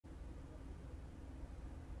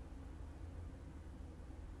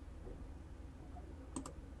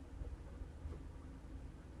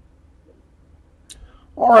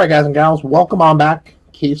All right, guys and gals, welcome on back.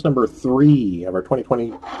 Case number 3 of our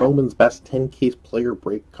 2020 Bowman's Best 10 Case Player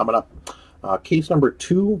Break coming up. Case number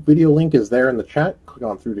 2 video link is there in the chat. Click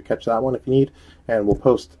on through to catch that one if you need, and we'll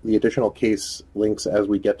post the additional case links as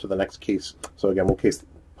we get to the next case. So again, we'll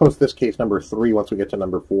post this case number 3 once we get to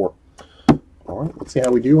number 4. All right, let's see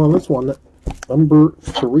how we do on this one. Number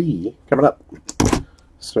 3 coming up.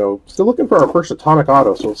 So still looking for our first atomic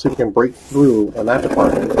auto, so let's see if we can break through in that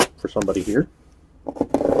department for somebody here.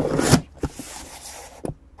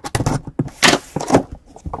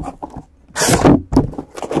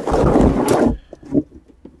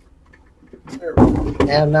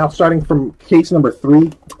 And now starting from case number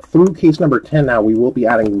 3 through case number 10 now, we will be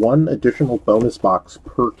adding one additional bonus box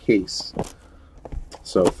per case.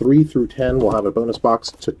 So 3 through 10 we'll have a bonus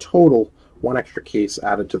box to total one extra case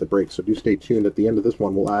added to the break. So do stay tuned. At the end of this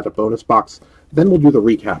one, we'll add a bonus box. Then we'll do the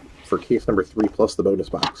recap for case number 3 plus the bonus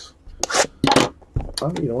box.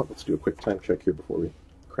 You know what? Let's do a quick time check here before we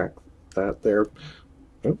crack that there.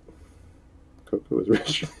 Oh, Coco is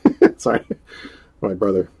registered. Sorry. My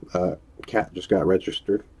brother, Cat, just got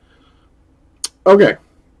registered. Okay.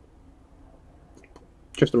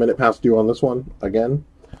 Just a minute past due on this one. Again,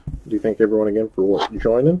 do you thank everyone again for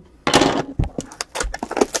joining?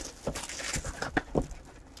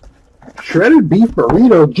 Shredded beef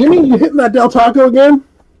burrito. Jimmy, you hitting that Del Taco again?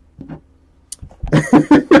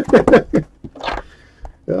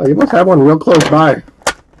 You must have one real close by.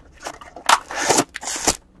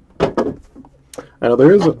 I know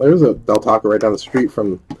there's a Del Taco right down the street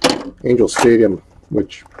from Angel Stadium,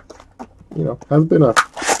 which, you know, has been a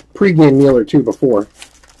pregame meal or two before. I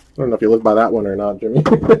don't know if you live by that one or not, Jimmy.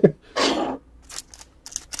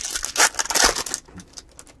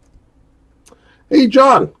 Hey,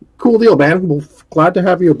 John. Cool deal, man. We're glad to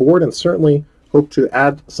have you aboard and certainly hope to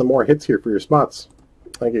add some more hits here for your spots.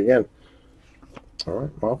 Thank you again. All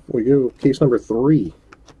right, well, we go. Case number 3.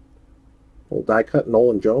 Old die cut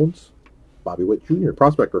Nolan Jones, Bobby Witt Jr.,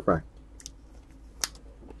 Prospect Refract.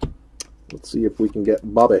 Let's see if we can get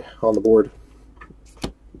Bobby on the board.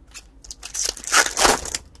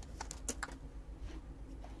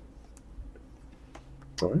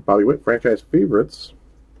 All right, Bobby Witt, franchise favorites.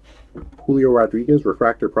 Julio Rodriguez,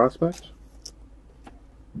 Refractor Prospect.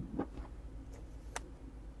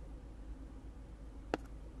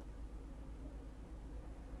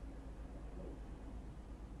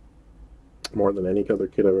 More than any other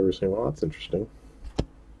kid I've ever seen. Well, that's interesting.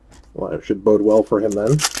 Well, it should bode well for him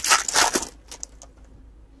then.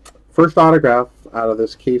 First autograph out of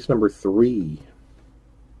this case number 3.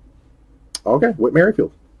 Okay, Whit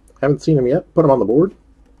Merrifield. Haven't seen him yet. Put him on the board.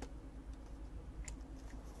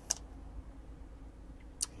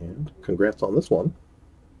 And congrats on this one.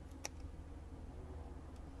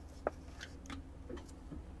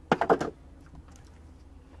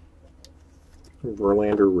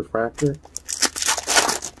 Verlander Refractor.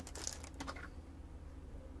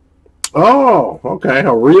 Oh, okay.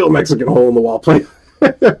 A real Mexican hole in the wall plate.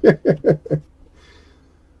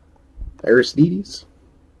 Aristides,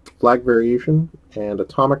 Flag Variation, and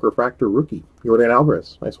Atomic Refractor Rookie. Jordan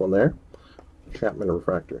Alvarez. Nice one there. Chapman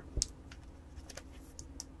Refractor.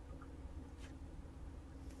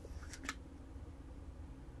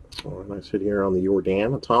 Oh, nice hit here on the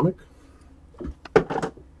Jordan Atomic.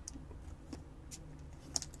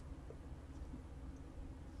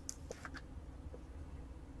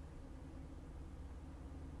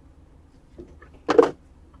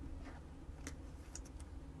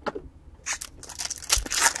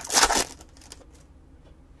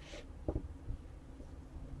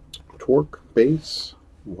 Torque base.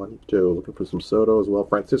 Juanito, looking for some Soto as well.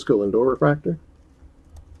 Francisco Lindor Refractor.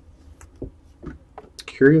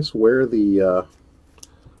 Curious where the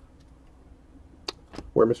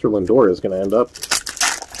where Mr. Lindor is going to end up.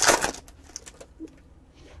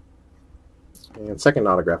 And second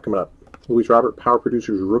autograph coming up. Luis Robert, Power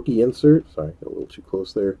Producers Rookie Insert. Sorry, got a little too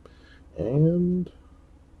close there. And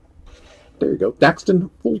there you go. Daxton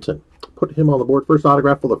Fulton. Put him on the board. First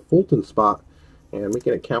autograph for the Fulton spot. And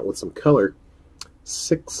making it count with some color.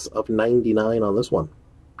 6 of 99 on this one.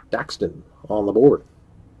 Daxton on the board.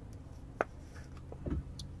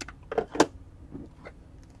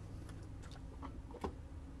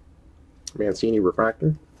 Mancini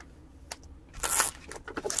Refractor.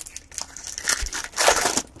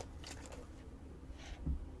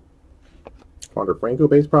 Wander Franco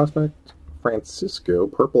base prospect. Francisco,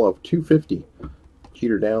 purple of 250.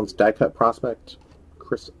 Jeter Downs die cut prospect.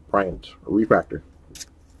 Chris Bryant, Refractor.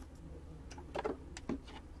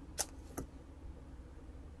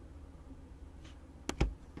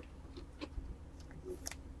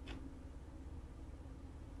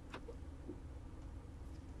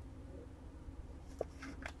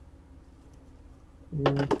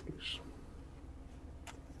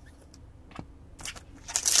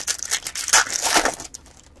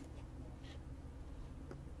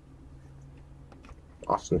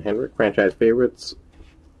 Austin Hendrick, franchise favorites.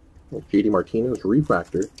 JD Martinez,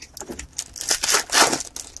 refractor.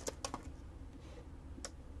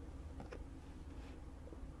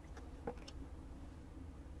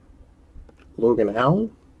 Logan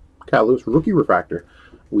Allen, Cal Lewis, rookie refractor.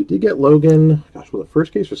 We did get Logan, gosh, was it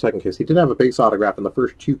first case or second case? He did have a base autograph in the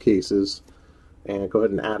first 2 cases. And go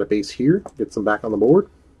ahead and add a base here, get some back on the board.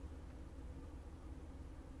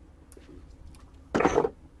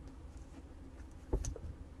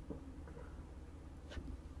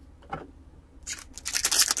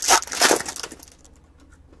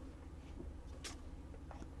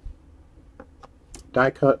 Die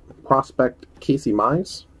cut prospect Casey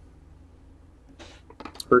Mize.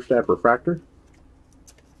 First add refractor.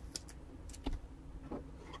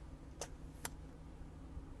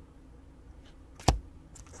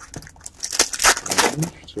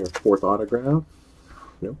 Here's your 4th autograph.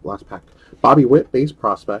 Nope, last pack. Bobby Witt, base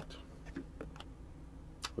prospect.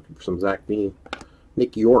 Looking for some Zach Bean.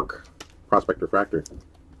 Nick York, prospect refractor.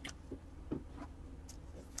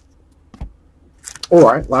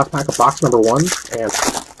 Alright, last pack of box number 1 and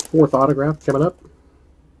 4th autograph coming up.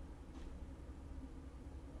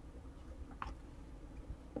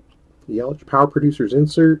 Yelich Power Producers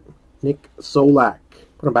insert. Nick Solak.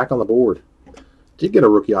 Put him back on the board. Did get a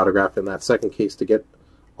rookie autograph in that second case to get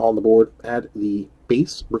on the board. Add the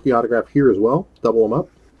base rookie autograph here as well. Double them up.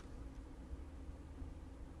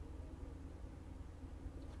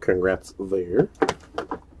 Congrats there.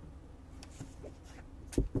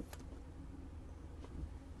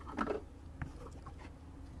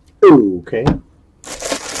 Okay.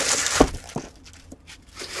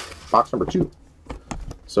 Box number 2.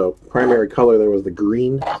 So, primary color there was the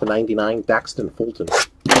green to 99, Daxton Fulton.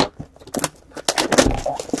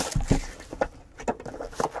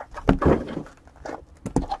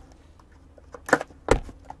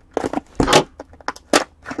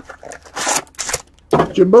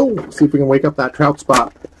 Jimbo, see if we can wake up that Trout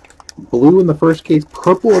spot. Blue in the first case,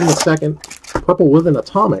 purple in the second, purple with an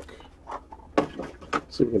atomic.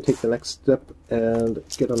 See if we can take the next step and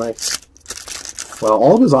get a nice... Well,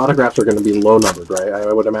 all of his autographs are going to be low numbered, right?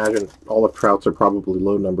 I would imagine all of Trout's are probably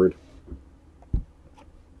low numbered.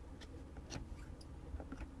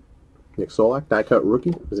 Nick Solak, die cut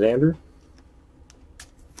rookie, Xander,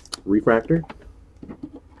 refractor.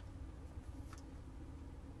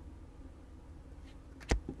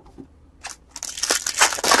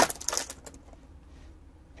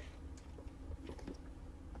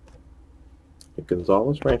 Nick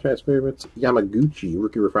Gonzalez, franchise favorites, Yamaguchi,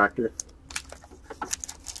 rookie refractor.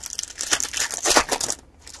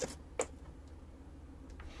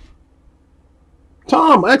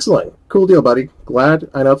 Tom, excellent. Cool deal, buddy. Glad.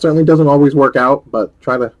 I know it certainly doesn't always work out, but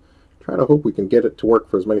try to hope we can get it to work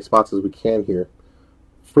for as many spots as we can here.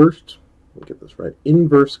 First, let me get this right.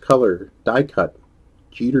 Inverse color, die cut,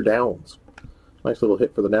 Jeter Downs. Nice little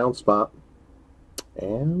hit for the down spot.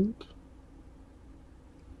 And,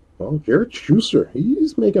 well, Jared Schuster.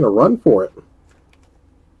 He's making a run for it.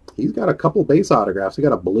 He's got a couple base autographs. He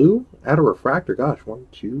got a blue, add a refractor. Gosh, 1,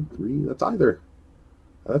 2, 3. That's either...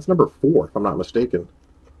 That's number 4, if I'm not mistaken.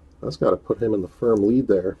 That's got to put him in the firm lead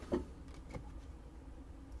there.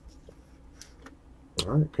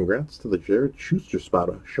 All right, congrats to the Jared Schuster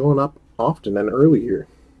spot, showing up often and early here.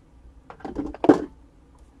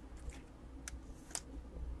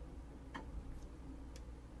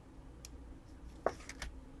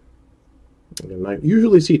 And I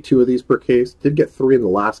usually see 2 of these per case. Did get 3 in the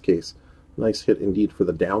last case. Nice hit indeed for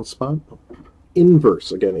the down spot.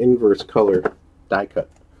 Inverse, again, inverse color. Die cut.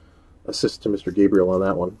 Assist to Mr. Gabriel on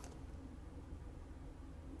that one.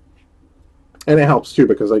 And it helps too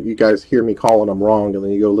because you guys hear me calling them wrong, and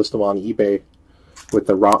then you go list them on eBay with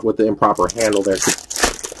the improper handle there.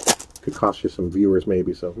 Could cost you some viewers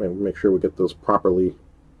maybe. So maybe make sure we get those properly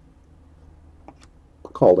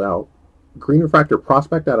called out. Green refractor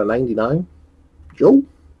prospect out of 99. Joe.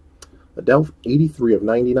 Adelph 83 of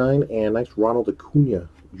 99, and nice Ronald Acuna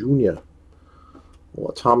Jr. Well,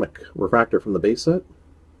 atomic refractor from the base set.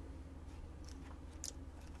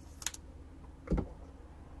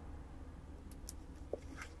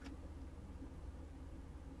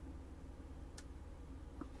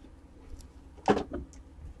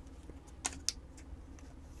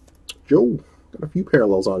 Joe, got a few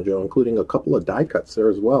parallels on Joe, including a couple of die cuts there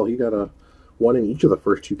as well. He got a 1 in each of the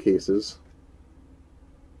first 2 cases.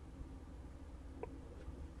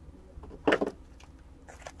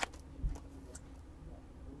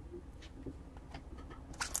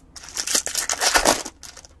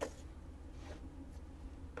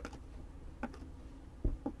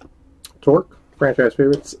 Torque, franchise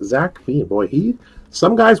favorites, Zach Fiend. Boy,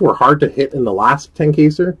 some guys were hard to hit in the last 10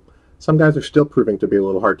 caser. Some guys are still proving to be a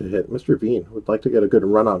little hard to hit. Mr. Veen would like to get a good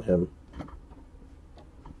run on him.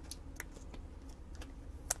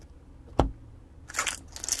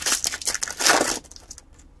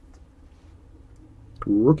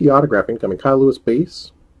 Rookie autograph incoming. Kyle Lewis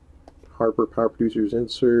base. Harper Power Producers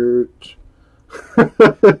insert.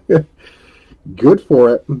 Good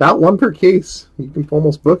for it. About one per case. You can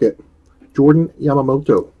almost book it. Jordan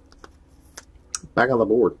Yamamoto. Back on the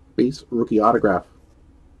board. Base rookie autograph.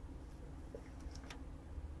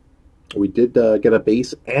 We did get a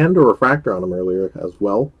base and a refractor on him earlier as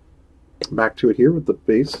well. Back to it here with the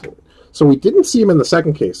base. So we didn't see him in the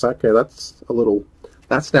second case. Okay, that's a little...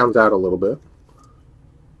 That stands out a little bit.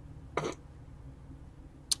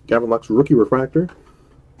 Gavin Lux rookie refractor.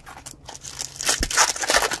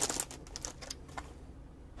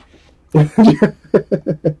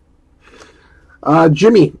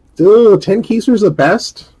 Jimmy, 10 cases the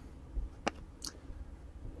best.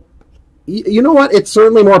 You know what? It's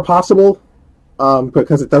certainly more possible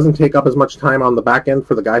because it doesn't take up as much time on the back end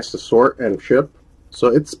for the guys to sort and ship. So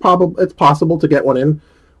it's possible to get one in.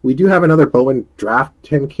 We do have another Bowman draft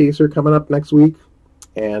 10 caser coming up next week,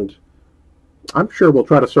 and I'm sure we'll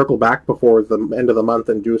try to circle back before the end of the month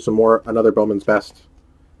and do another Bowman's Best.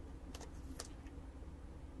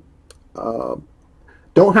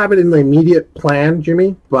 Don't have it in the immediate plan,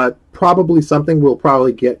 Jimmy, but probably something we'll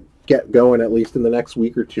probably get going at least in the next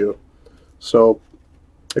week or two. So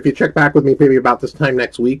if you check back with me maybe about this time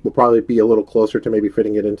next week, we'll probably be a little closer to maybe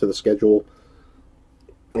fitting it into the schedule.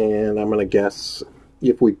 And I'm going to guess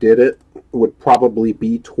if we did it, would probably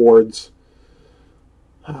be towards...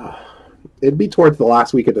 it'd be towards the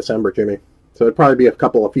last week of December, Jimmy. So it'd probably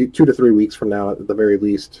be 2 to 3 weeks from now at the very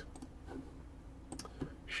least.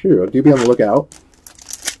 Sure, do be on the lookout.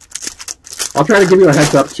 I'll try to give you a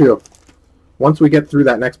heads up too. Once we get through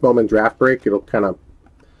that next Bowman draft break, it'll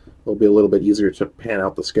be a little bit easier to pan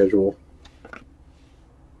out the schedule.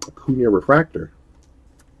 Acuna refractor.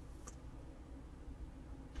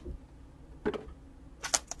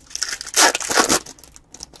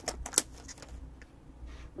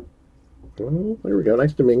 Oh, there we go.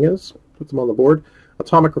 Nice Dominguez. Puts them on the board.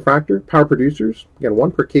 Atomic refractor. Power Producers. Again,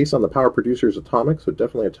 one per case on the Power Producers Atomic, so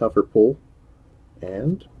definitely a tougher pull.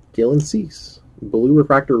 And Dylan Cease. Blue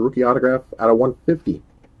refractor rookie autograph out of 150.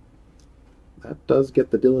 That does get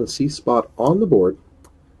the Dylan Cease spot on the board.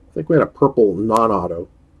 I think we had a purple non-auto.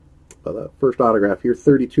 But that first autograph here,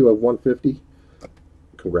 32 of 150.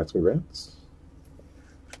 Congrats, congrats.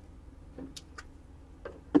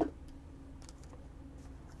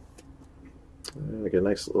 And we get a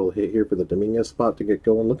nice little hit here for the Dominguez spot to get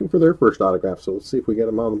going. Looking for their first autograph, so let's see if we get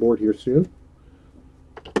them on the board here soon.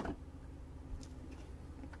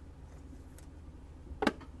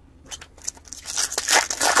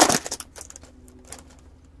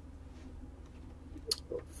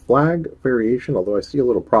 Flag variation, although I see a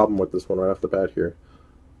little problem with this one right off the bat here.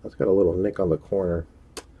 That's got a little nick on the corner.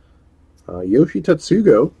 Yoshi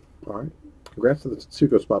Tatsugo. Alright, congrats to the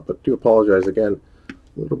Tatsugo spot, but do apologize again.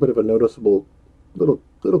 A little bit of a noticeable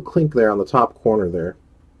little clink there on the top corner there.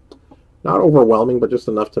 Not overwhelming, but just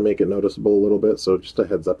enough to make it noticeable a little bit, so just a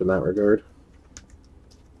heads up in that regard.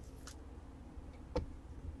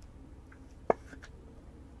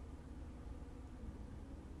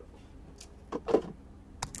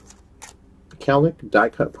 Kalnick die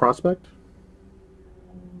cut prospect.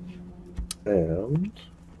 And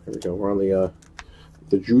there we go. We're on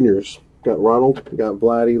the juniors. Got Ronald, we got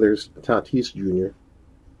Vladdy, there's Tatis Jr.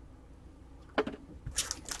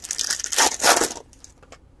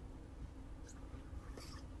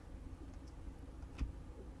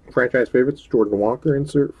 Franchise favorites, Jordan Walker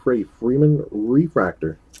insert, Freddie Freeman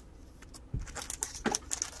refractor.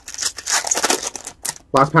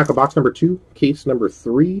 Last pack of box number 2, case number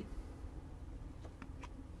 3.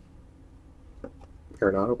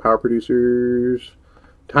 Arenado, Power Producers,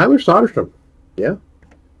 Tyler Soderstrom. Yeah.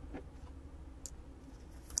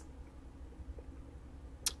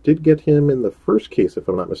 Did get him in the first case, if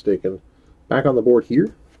I'm not mistaken. Back on the board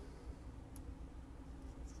here.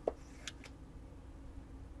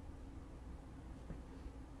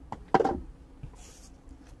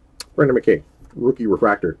 Brendan McKay, rookie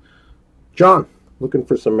refractor. John, looking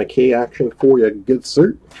for some McKay action for you, good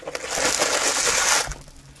sir.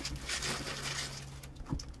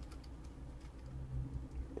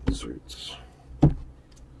 Sweet.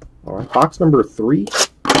 All right, box number 3.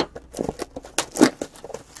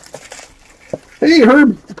 Hey,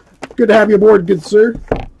 Herb. Good to have you aboard, good sir.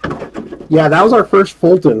 Yeah, that was our first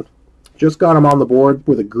Fulton. just got him on the board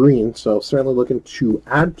with a green, so certainly looking to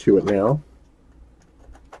add to it now.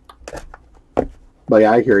 But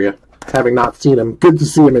yeah, I hear you. Having not seen him, good to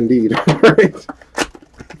see him indeed. Right?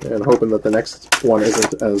 And hoping that the next one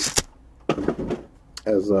isn't as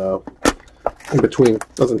in between.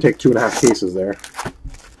 Doesn't take 2.5 cases there.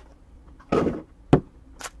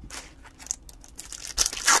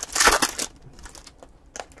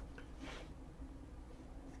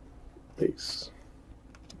 Base.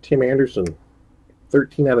 Tim Anderson,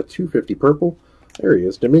 13 out of 250 purple. There he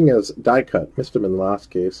is. Dominguez die cut. Missed him in the last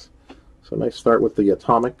case. So nice start with the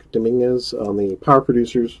Atomic Dominguez on the Power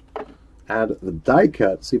Producers. Add the die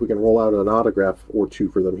cut. See if we can roll out an autograph or two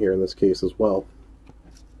for them here in this case as well.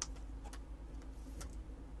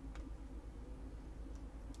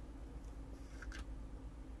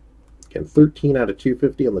 Again, 13 out of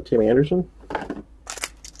 250 on the Tim Anderson.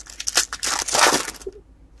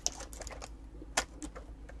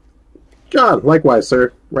 John, likewise,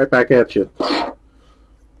 sir. Right back at you.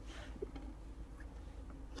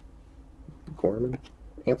 Corman.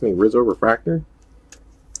 Anthony Rizzo Refractor.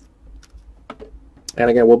 And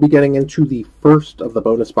again, we'll be getting into the first of the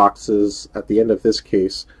bonus boxes at the end of this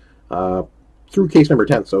case through case number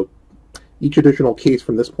 10. So each additional case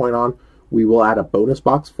from this point on, we will add a bonus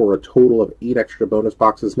box for a total of 8 extra bonus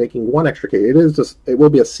boxes, making 1 extra case. It will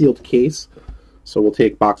be a sealed case, so we'll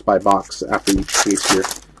take box by box after each case here.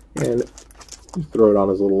 And throw it on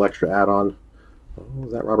as a little extra add-on. Oh,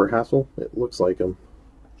 is that Robert Hassel? It looks like him.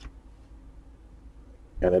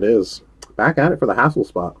 And it is. Back at it for the Hassel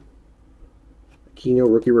spot. Aquino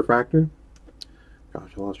Rookie Refractor.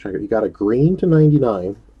 Gosh, I lost track of it. You got a green to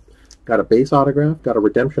 99. Got a base autograph. Got a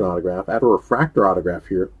redemption autograph. Add a refractor autograph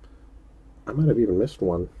here. I might have even missed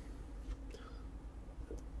one.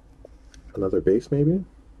 Another base, maybe?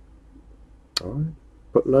 Alright.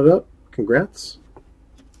 Putting it up. Congrats.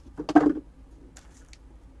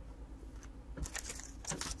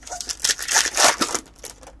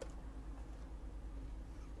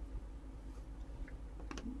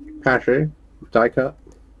 Pache, die cut.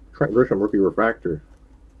 Trent Grisham, Rookie Refractor.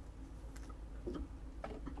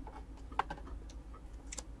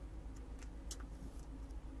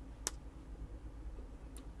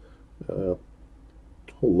 Whole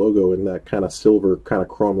logo in that kind of silver, kind of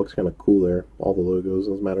chrome looks kind of cool there. All the logos,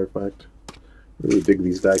 as a matter of fact. Really dig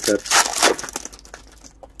these die cuts.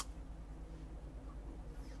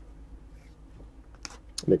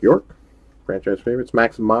 Nick York, franchise favorites.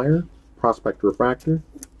 Max Meyer, Prospect Refractor.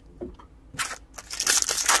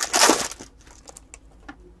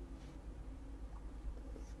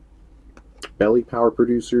 Belly Power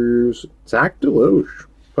Producers. Zach Deloche,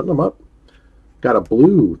 putting them up. Got a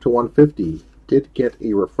blue to 150. Did get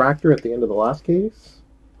a refractor at the end of the last case.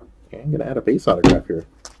 And I'm going to add a base autograph here.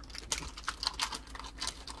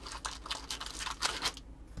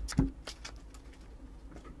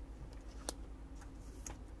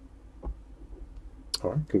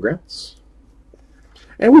 All right, congrats.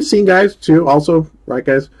 And we've seen guys too, also, right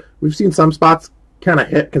guys? We've seen some spots kind of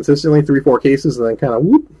hit consistently, 3-4 cases, and then kind of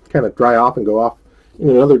whoop, kind of dry off and go off in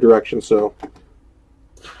another direction. So,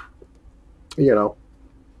 you know,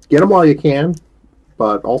 get them while you can,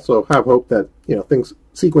 but also have hope that, you know,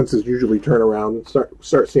 sequences usually turn around and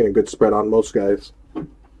start seeing a good spread on most guys. At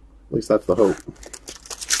least that's the hope.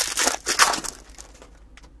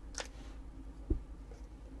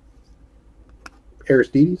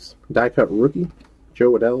 Aristides, die cut rookie.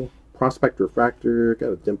 Joe Waddell, Prospect Refractor.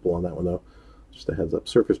 Got a dimple on that one though. Just a heads up,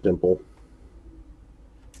 surface dimple.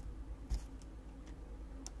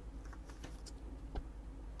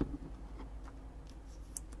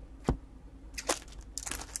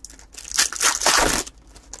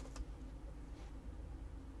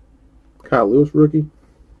 Kyle Lewis rookie.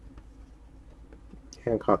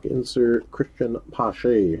 Hancock insert. Christian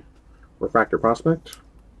Pache, Refractor Prospect.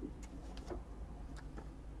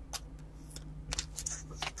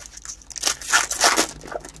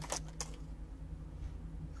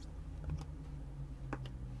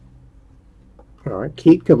 Alright,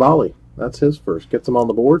 Kate Cavalli. That's his first. Gets him on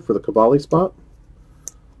the board for the Cavalli spot.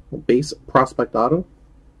 Base Prospect Auto.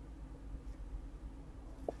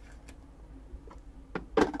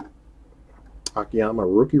 Akiyama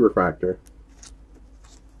Rookie Refractor.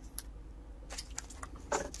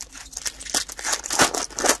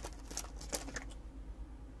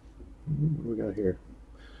 What do we got here?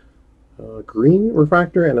 Green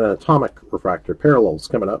Refractor and an Atomic Refractor. Parallels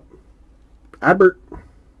coming up. Adbert.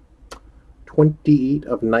 28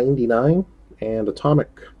 of 99. And Atomic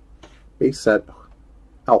base set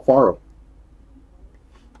Alfaro.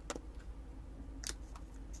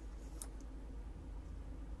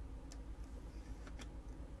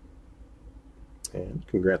 And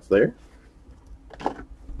congrats there.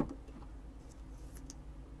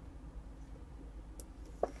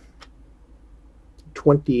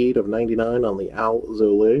 $28 of $99 on the Al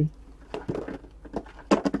Zole.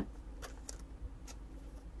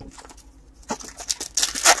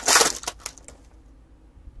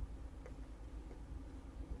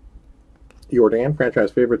 Jordan,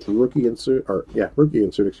 franchise favorites, rookie insert,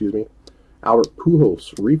 excuse me. Albert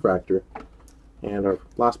Pujols, refractor. And our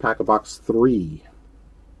last pack of box 3.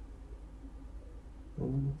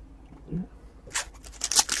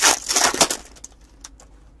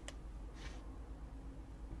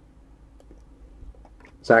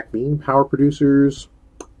 Zach Bean, power producers,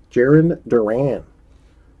 Jaron Duran.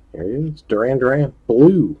 There he is, Duran,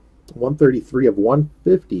 blue, 133 of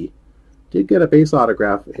 150. Did get a base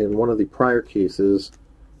autograph in one of the prior cases.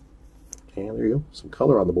 And there you go, some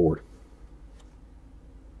color on the board.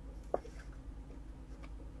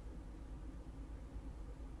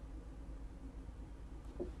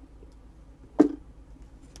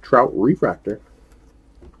 Trout refractor.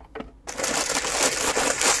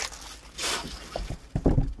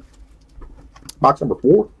 Box number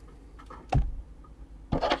 4.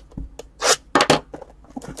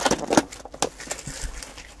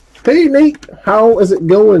 Hey Nate, how is it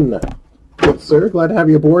going? Good sir, glad to have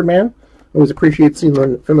you aboard, man. Always appreciate seeing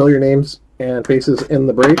the familiar names and faces in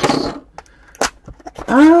the breaks.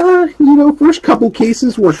 You know, first couple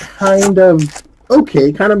cases were kind of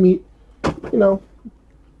okay, kind of meet, you know,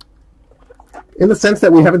 in the sense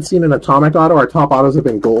that we haven't seen an atomic auto. Our top autos have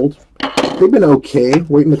been gold. They've been okay.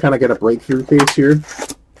 Waiting to kind of get a breakthrough case here.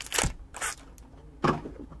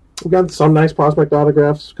 We've got some nice prospect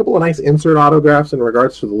autographs. A couple of nice insert autographs in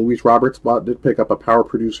regards to the Luis Roberts spot. Did pick up a Power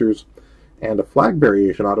Producers and a flag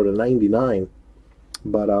variation auto to 99.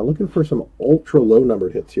 But looking for some ultra low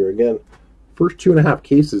numbered hits here. Again, first 2.5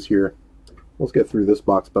 cases here. Let's get through this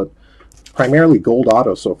box, but primarily gold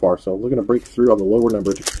autos so far. So looking to break through on the lower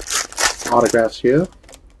numbered autographs here.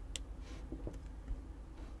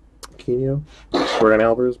 Aquino, Jordan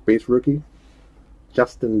Alvarez, base rookie.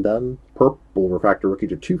 Justin Dunn, purple refractor rookie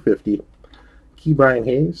to 250. Key Brian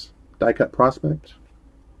Hayes, die cut prospect.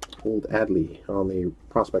 Old Adley on the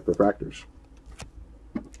prospect refractors.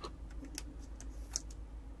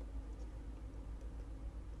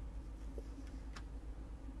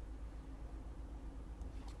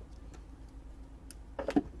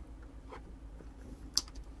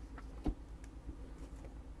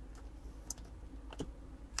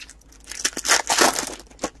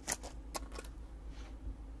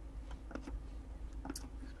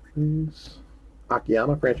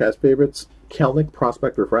 Akiyama, franchise favorites, Kelnick,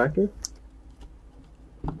 prospect refractor.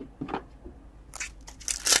 What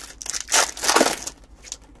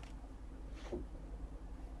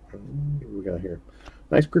do we got here?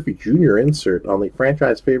 Nice Griffey Jr. insert on the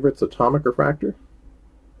franchise favorites, atomic refractor.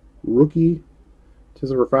 Rookie,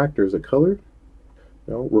 tis a refractor. Is it colored?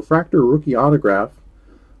 No, refractor rookie autograph.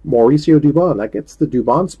 Mauricio Dubon. That gets the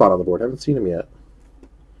Dubon spot on the board. Haven't seen him yet.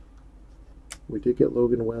 We did get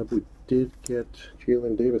Logan Webb. We did get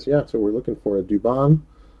Jalen Davis. Yeah, so we're looking for a Dubon.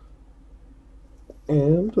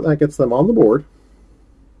 And that gets them on the board.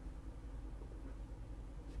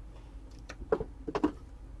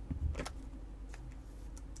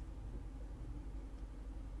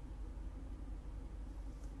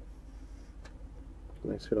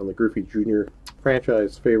 Nice hit on the Griffey Jr.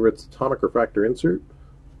 franchise favorites atomic refractor insert.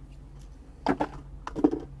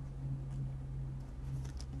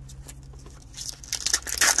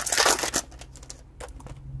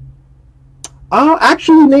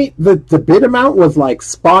 Actually, Nate, the bid amount was like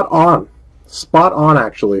spot on. Spot on,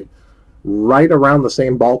 actually. Right around the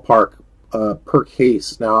same ballpark per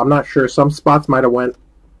case. Now, I'm not sure. Some spots might have went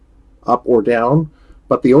up or down,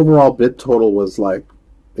 but the overall bid total was like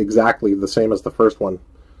exactly the same as the first one.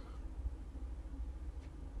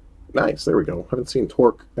 Nice, there we go. Haven't seen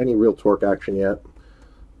torque, any real torque action yet.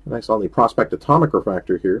 Nice on the prospect atomic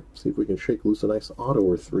refractor here. See if we can shake loose a nice auto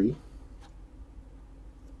or 3.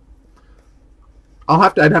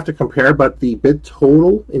 I'd have to compare, but the bid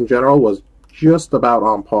total in general was just about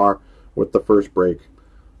on par with the first break.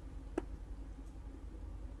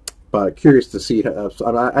 But curious to see.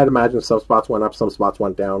 I'd imagine some spots went up, some spots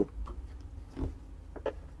went down.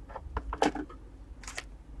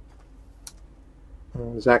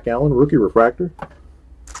 Zach Allen, rookie refractor.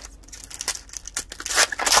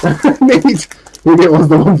 Maybe it was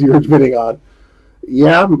the ones you were bidding on.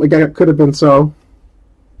 Yeah, it could have been so.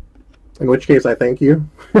 In which case, I thank you.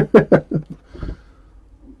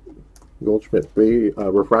 Goldschmidt Bay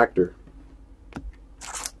refractor.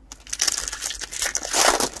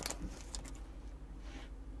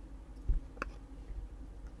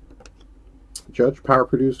 Judge, Power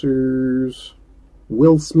Producers,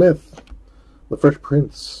 Will Smith, The Fresh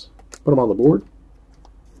Prince. Put him on the board.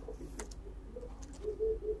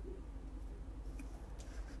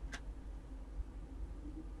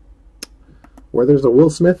 Where there's a Will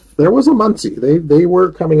Smith, there was a Muncie. They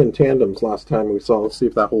were coming in tandems last time we saw. Let's see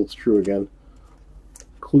if that holds true again.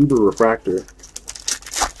 Kluber Refractor.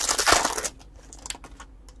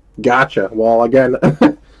 Gotcha. Well, again,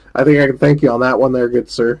 I think I can thank you on that one there, good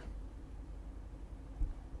sir.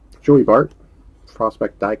 Joey Bart,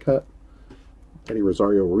 Prospect Die Cut. Eddie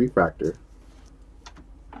Rosario Refractor.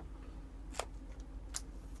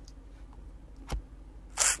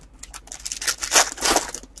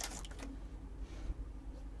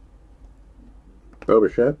 Bo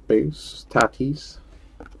Bichette, base. Tatis,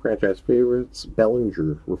 franchise favorites.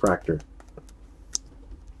 Bellinger Refractor.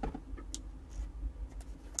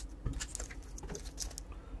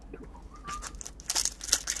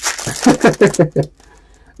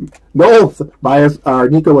 No, bias.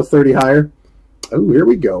 Nico was 30 higher. Oh, here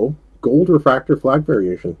we go. Gold Refractor Flag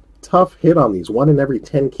Variation. Tough hit on these. 1 in every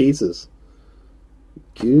 10 cases.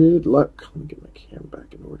 Good luck. Let me get my camera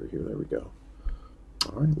back in order here. There we go.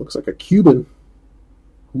 All right, looks like a Cuban.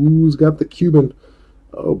 Who's got the Cuban?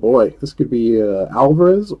 Oh boy, this could be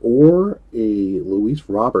Alvarez or a Luis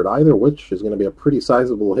Robert. Either which is going to be a pretty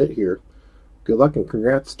sizable hit here. Good luck and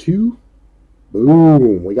congrats to...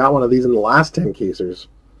 Boom! We got one of these in the last 10 casers.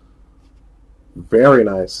 Very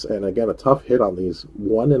nice. And again, a tough hit on these.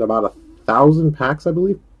 1 in about 1,000 packs, I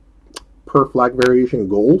believe, per Flag Variation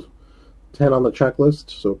Gold. 10 on the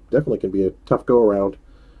checklist, so definitely can be a tough go-around.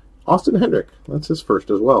 Austin Hendrick, that's his first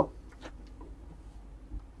as well.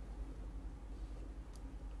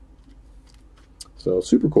 So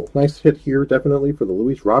super cool. Nice hit here, definitely, for the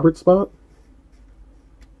Luis Robert spot.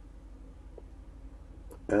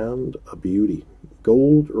 And a beauty.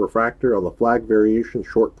 Gold Refractor on the Flag Variation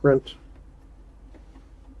short print.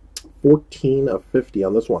 14 of 50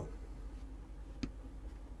 on this one.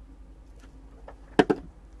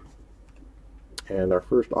 And our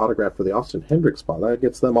first autograph for the Austin Hendrick spot. That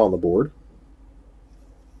gets them on the board.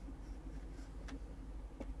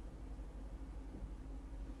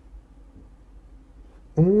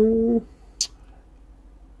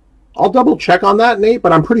 I'll double check on that, Nate,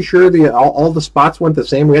 but I'm pretty sure all the spots went the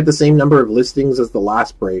same. We had the same number of listings as the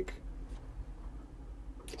last break.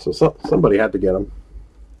 So somebody had to get them.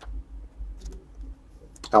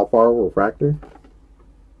 Alfaro Refractor.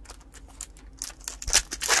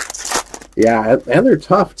 Yeah, and they're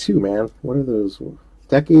tough too, man. What are those?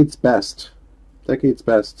 Decade's Best. Decade's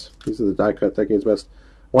Best. These are the die cut Decade's Best.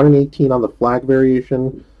 1 in 18 on the Flag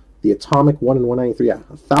Variation. The Atomic 1 in 193. Yeah,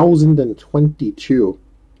 1,022.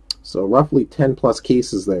 So roughly 10 plus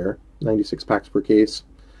cases there. 96 packs per case.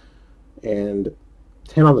 And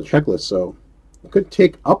 10 on the checklist. So it could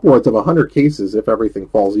take upwards of 100 cases if everything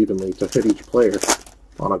falls evenly to hit each player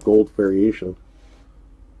on a gold variation.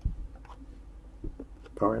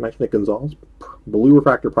 All right, nice Nick Gonzalez. Blue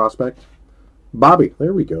Refractor Prospect. Bobby,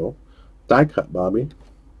 there we go. Die cut Bobby.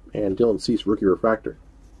 And Dylan Cease Rookie Refractor.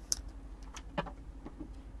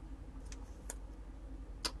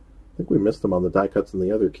 I think we missed them on the die cuts in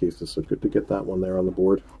the other cases, so good to get that one there on the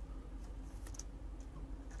board.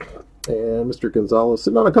 And Mr. Gonzalez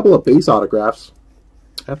sitting on a couple of base autographs.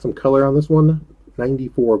 Add some color on this one.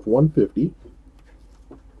 94 of 150.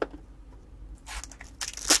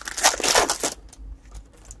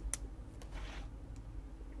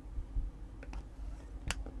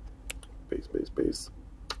 Base.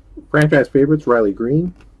 Franchise favorites, Riley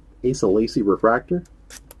Green. Asa Lacy Refractor.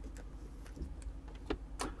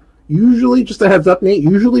 Usually, just a heads up, Nate,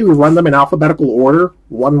 usually we run them in alphabetical order,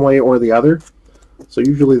 one way or the other. So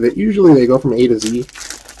usually they go from A to Z.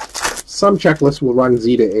 Some checklists will run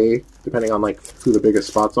Z to A, depending on like who the biggest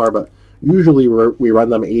spots are, but usually we run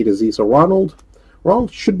them A to Z. So Ronald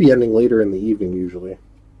should be ending later in the evening, usually.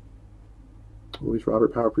 Luis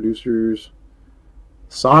Robert Power Producers.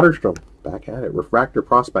 Soderstrom, back at it. Refractor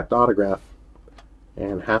Prospect Autograph.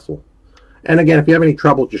 And Hassel. And again, if you have any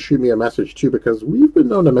trouble, just shoot me a message too, because we've been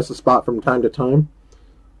known to miss a spot from time to time.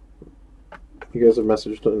 You guys have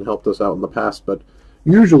messaged and helped us out in the past, but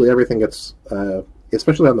usually everything gets,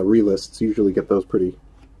 especially on the relists, usually get those pretty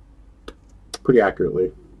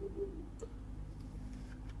accurately.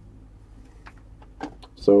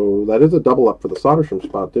 So that is a double up for the Soderstrom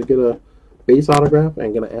spot. Did get a base autograph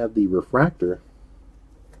and going to add the refractor.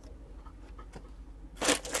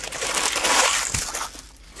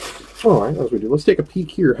 Alright, as we do, let's take a peek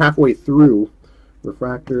here halfway through.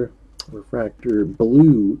 Refractor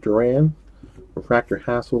Blue Duran, Refractor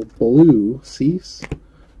Hassel Blue Cease,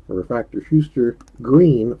 Refractor Schuster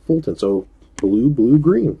Green Fulton. So blue, blue,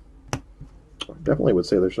 green. I definitely would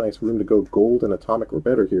say there's nice room to go gold and atomic or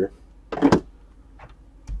better here.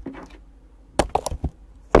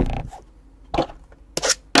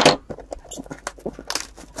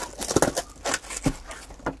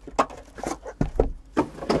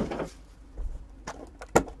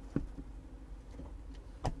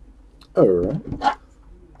 All right.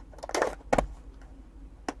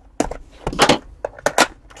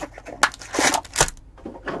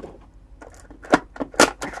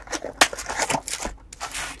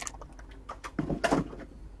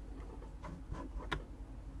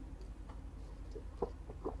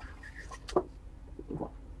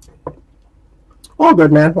 All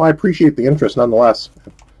good, man. Well, I appreciate the interest nonetheless.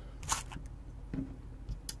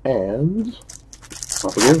 And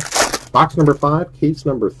off we go. Box number 5, case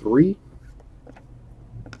number 3.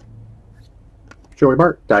 Joey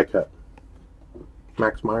Bart, die cut.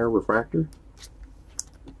 Max Meyer, refractor.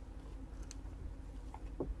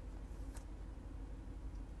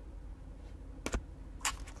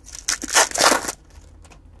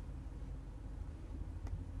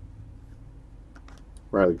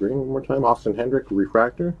 Riley Green one more time. Austin Hendrick,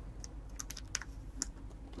 refractor.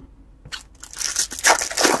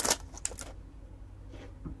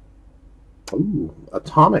 Ooh,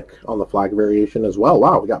 atomic on the flag variation as well.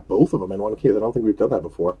 Wow, we got both of them in one case. I don't think we've done that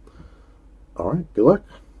before. All right, good luck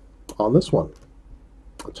on this one.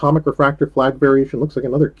 Atomic refractor flag variation. Looks like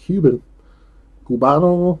another Cuban.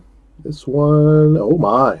 Cubano. This one, oh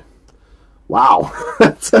my. Wow.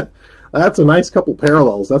 That's a nice couple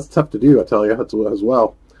parallels. That's tough to do, I tell you, as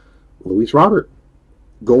well. Luis Robert.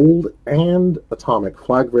 Gold and atomic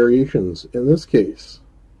flag variations in this case.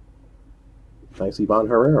 Nice Ivan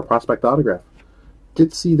Herrera, prospect autograph.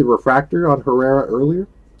 Did see the refractor on Herrera earlier.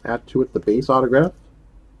 Add to it the base autograph.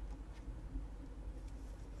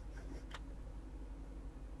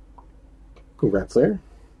 Congrats there.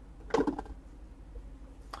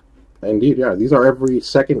 Indeed, yeah. These are every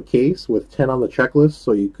second case with 10 on the checklist,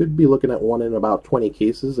 so you could be looking at one in about 20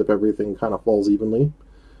 cases if everything kind of falls evenly.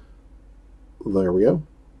 There we go.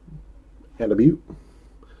 And a butte.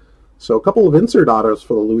 So a couple of insert autos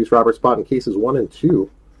for the Luis Robert spot in cases 1 and 2,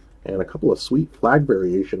 and a couple of sweet flag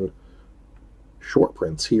variation short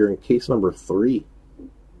prints here in case number 3.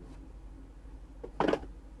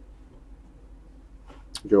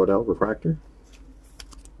 Joe Adell, refractor.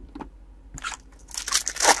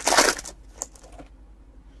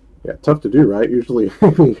 Yeah, tough to do, right? Usually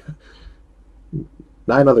 9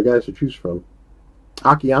 other guys to choose from.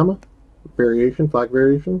 Akiyama, variation, flag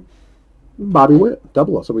variation. Bobby Witt,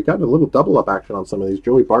 double up. So we got a little double up action on some of these.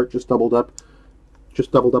 Joey Bart just doubled up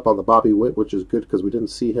on the Bobby Witt, which is good because we didn't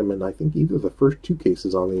see him in, I think, either of the first 2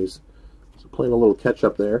 cases on these. So playing a little catch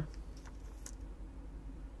up there.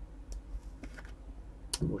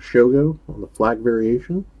 Shogo on the flag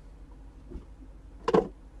variation.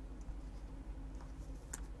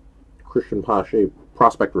 Christian Pache,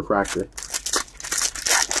 prospect refractor.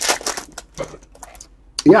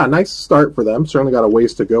 Yeah, nice start for them. Certainly got a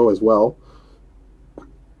ways to go as well.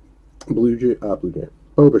 Blue Jay,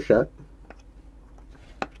 Bo Bichette.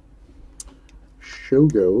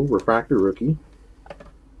 Shogo, refractor rookie.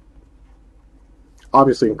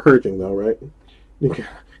 Obviously encouraging though, right? You kind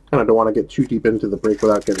of don't want to get too deep into the break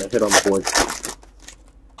without getting a hit on the board.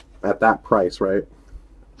 At that price, right?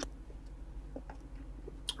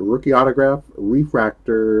 Rookie autograph,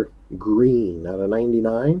 refractor green out of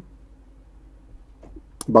 99.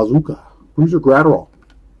 Bazooka, Bruiser Gratterall.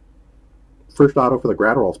 First auto for the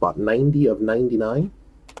Gratterall spot, 90 of 99.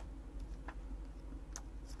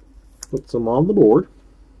 Puts them on the board.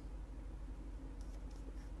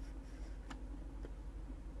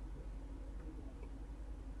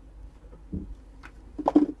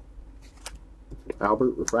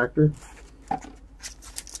 Albert, refractor.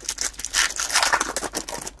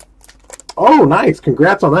 Oh, nice.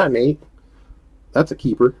 Congrats on that, Nate. That's a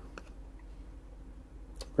keeper.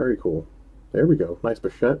 Very cool. There we go. Nice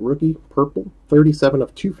Bichette, rookie, purple, 37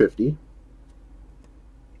 of 250.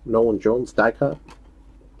 Nolan Jones, die cut.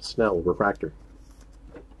 Snell, refractor.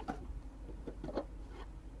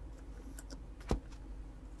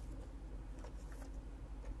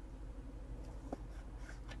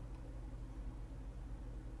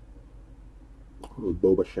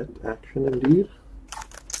 Bo Bichette action indeed.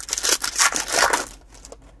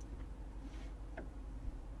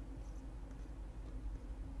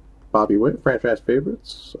 Bobby Witt, franchise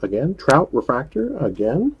favorites, again. Trout, refractor,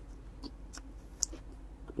 again.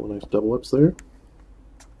 Couple nice double ups there.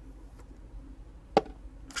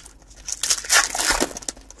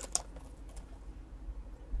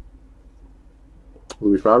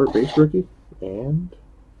 Luis Robert, base rookie, and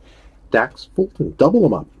Dax Fulton, double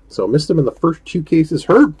them up. So missed him in the first 2 cases.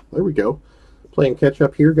 Herb, there we go. Playing catch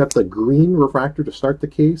up here. Got the green refractor to start the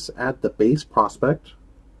case. Add the base prospect.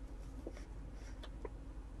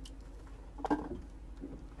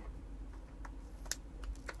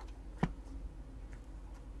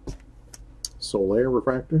 Solar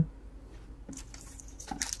refractor.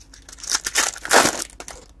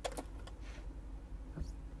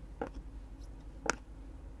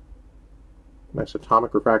 Nice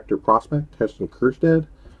atomic refractor prospect. Heston Kjerstad.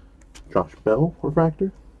 Josh Bell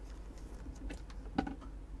refractor.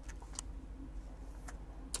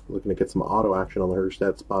 Looking to get some auto action on the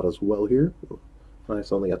Kjerstad spot as well here.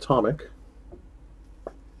 Nice on the atomic.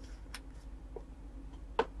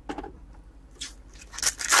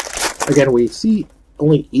 Again, we see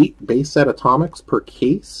only 8 base set atomics per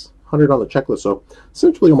case, 100 on the checklist, so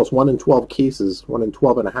essentially almost 1 in 12 cases, 1 in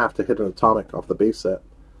 12 and a half to hit an atomic off the base set.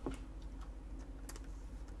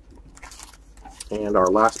 And our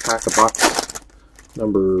last pack of box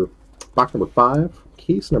number 5,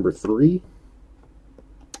 case number 3,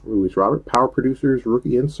 Luis Robert, Power Producers,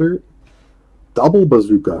 rookie insert, double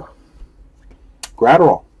bazooka,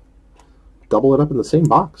 Gratterall, double it up in the same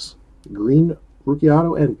box, green rookie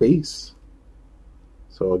auto and base.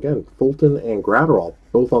 So again, Fulton and Gratterall,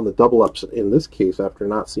 both on the double ups in this case after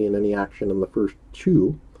not seeing any action in the first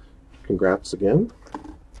 2. Congrats again.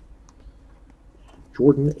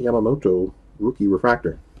 Jordan Yamamoto, rookie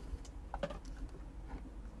refractor.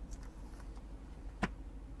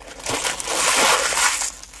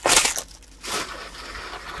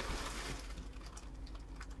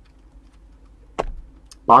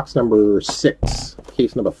 Box number 6,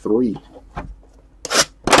 case number 3.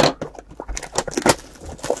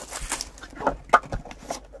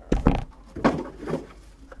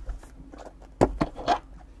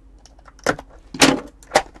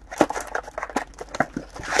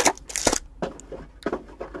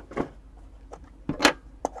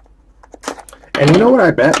 And you know what I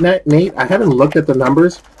bet, Nate? I haven't looked at the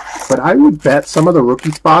numbers, but I would bet some of the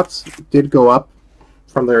rookie spots did go up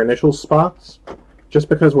from their initial spots, just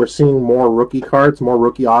because we're seeing more rookie cards, more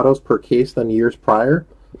rookie autos per case than years prior.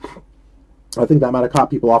 I think that might have caught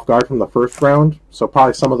people off guard from the first round, so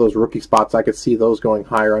probably some of those rookie spots, I could see those going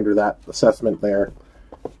higher under that assessment there.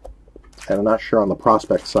 And I'm not sure on the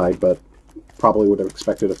prospect side, but probably would have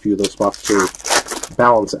expected a few of those spots to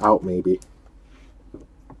balance out maybe.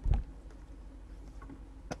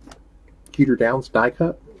 Peter Downs die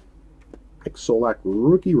cut. Solak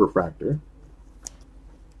rookie refractor.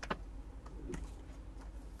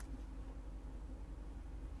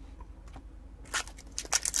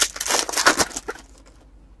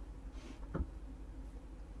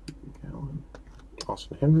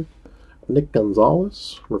 Austin Henry. Nick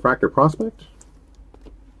Gonzalez refractor prospect.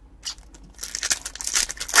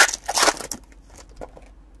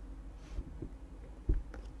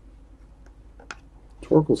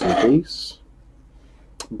 Torkelson base.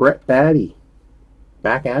 Brett Batty,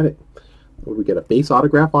 back at it. We get a base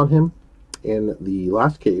autograph on him in the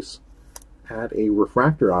last case. Add a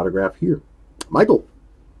refractor autograph here. Michael.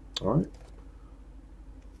 All right.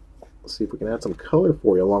 Let's see if we can add some color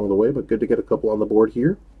for you along the way, but good to get a couple on the board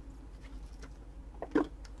here.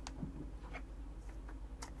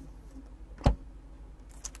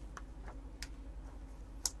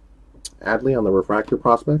 Adley on the refractor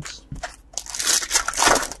prospects.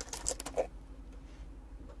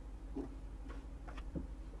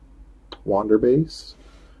 Wander base.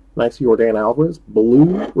 Nice Jordan Alvarez.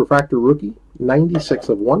 Blue refractor rookie. 96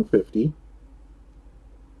 of 150.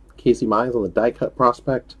 Casey Mize on the die cut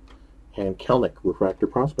prospect. And Kelnick refractor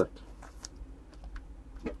prospect.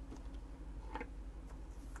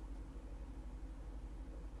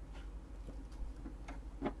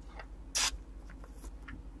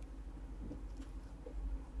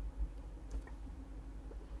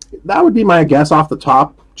 That would be my guess off the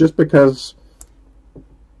top, just because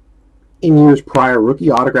in years prior,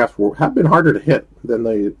 rookie autographs have been harder to hit. Than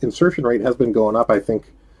the insertion rate has been going up. I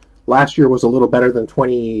think last year was a little better than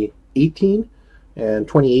 2018, and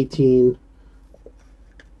 2018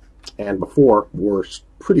 and before were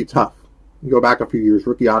pretty tough. You go back a few years,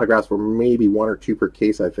 rookie autographs were maybe 1 or 2 per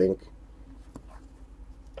case, I think.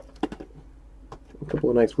 A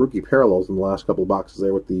couple of nice rookie parallels in the last couple of boxes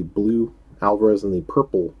there with the blue Alvarez and the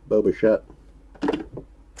purple Bo Bichette.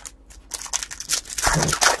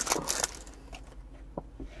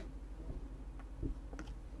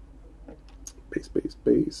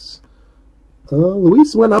 Base.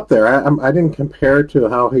 Luis went up there. I didn't compare to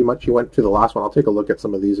how much he went to the last one. I'll take a look at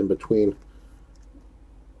some of these in between.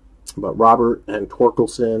 But Robert and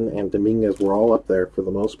Torkelson and Dominguez were all up there for the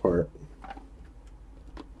most part.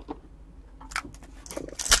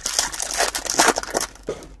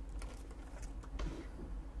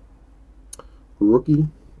 rookie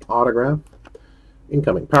autograph.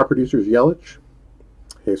 Incoming Power Producers Yelich,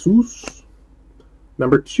 Jesus,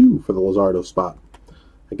 number 2 for the Luzardo spot.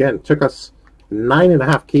 Again, took us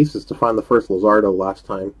 9.5 cases to find the first Luzardo last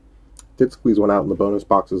time. Did squeeze one out in the bonus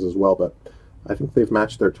boxes as well, but I think they've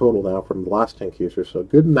matched their total now from the last 10 casers, so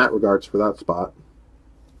good in that regards for that spot.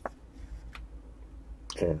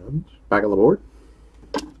 And back on the board,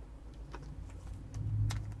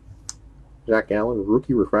 Jack Allen,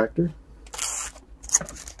 rookie refractor.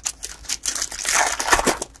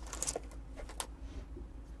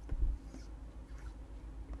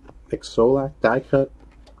 Nick Solak, die cut,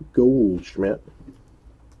 Goldschmidt,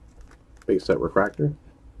 base set refractor.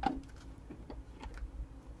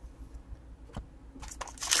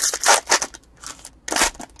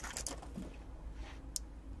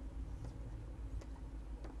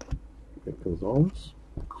 Nick Gonzalez,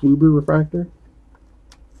 Kluber refractor.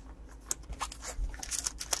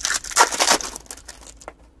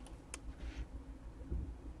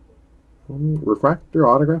 Refractor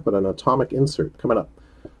autograph, but an atomic insert coming up.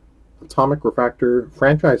 Atomic refractor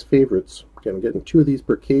franchise favorites. Again, I'm getting 2 of these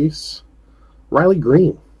per case. Riley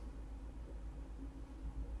Green.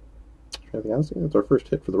 Anything else? That's our first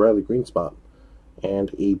hit for the Riley Green spot.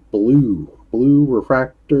 And a blue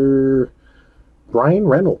refractor. Brian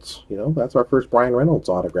Reynolds. You know, that's our first Brian Reynolds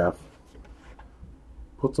autograph.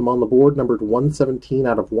 Puts him on the board, numbered 117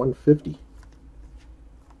 out of 150.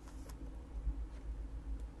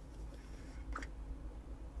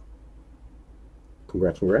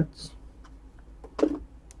 Congrats. A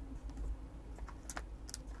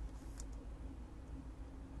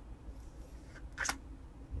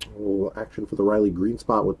little action for the Riley Green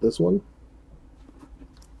spot with this one.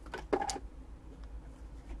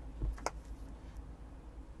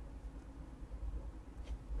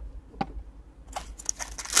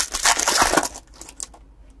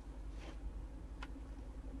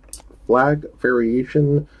 Flag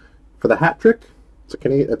variation for the hat trick. It's a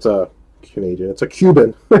Canadian. It's a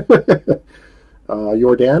Cuban.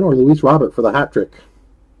 Jordan or Luis Robert for the hat trick.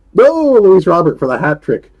 No, Luis Robert for the hat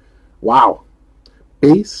trick. Wow.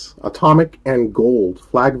 Base, atomic, and gold.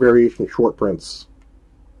 Flag variation short prints.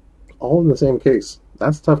 All in the same case.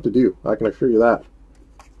 That's tough to do. I can assure you that.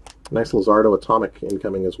 Nice Luzardo atomic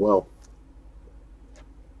incoming as well.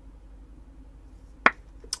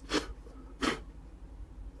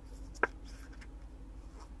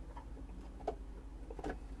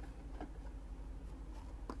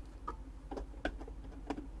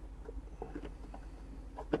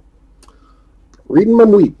 Reading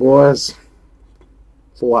them wheat, boys.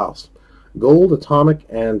 Full house. Gold, atomic,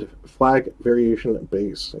 and flag variation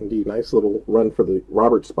base. Indeed, nice little run for the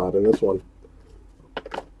Robert spot in this one.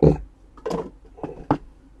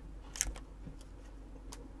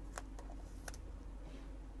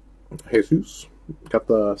 Jesus got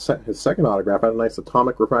his second autograph. Had a nice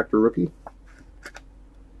atomic refractor rookie.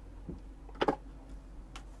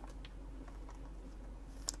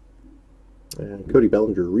 And Cody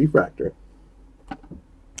Bellinger refractor.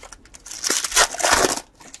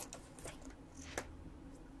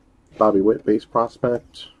 Bobby Witt, base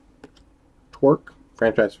prospect. Torque,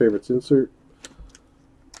 franchise favorites insert.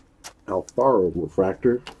 Alfaro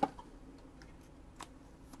refractor.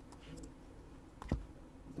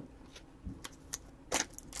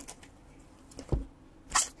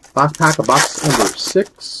 Last pack of box number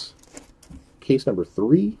 6. Case number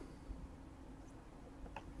 3.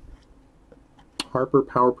 Harper,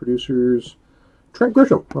 Power Producers. Trent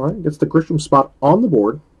Grisham. All right, gets the Grisham spot on the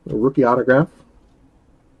board. A rookie autograph.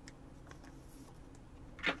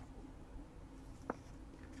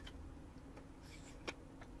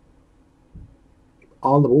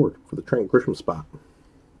 On the board for the Trent Grisham spot.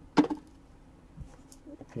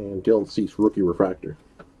 And Dylan Cease, rookie refractor.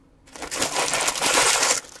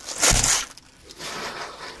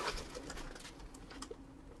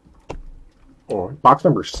 All right, box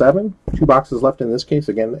number 7. 2 boxes left in this case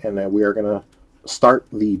again, and we are going to start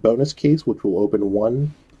the bonus case, which will open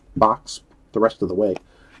 1 box the rest of the way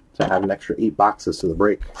to add an extra 8 boxes to the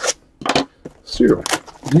break. So,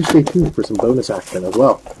 you stay tuned for some bonus action as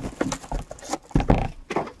well.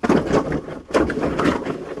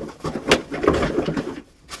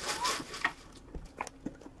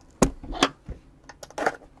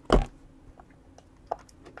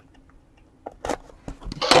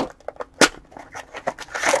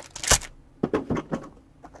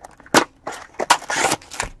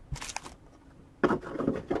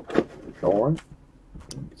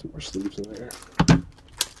 Get some more sleeves in there.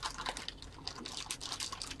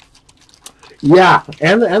 Yeah,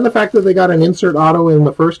 and the fact that they got an insert auto in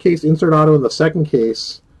the first case, insert auto in the second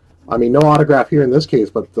case. I mean, no autograph here in this case,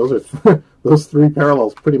 but those are those three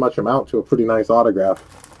parallels pretty much amount to a pretty nice autograph.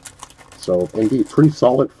 So, indeed, pretty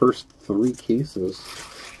solid first three cases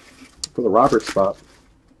for the Robert spot.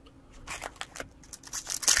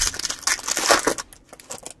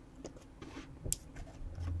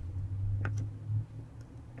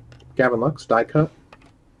 Gavin Lux, die cut.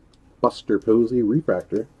 Buster Posey,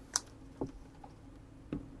 refractor.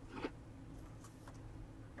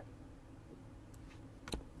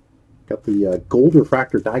 Got the gold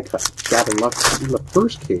refractor die cut. Gavin Lux in the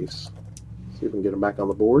first case. See if we can get him back on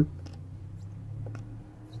the board.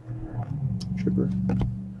 Chipper.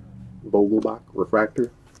 Vogelbach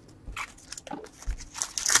refractor.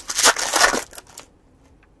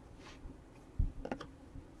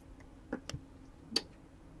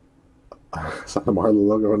 Saw the Marley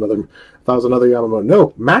logo. Another. I thought it was another Yamamoto.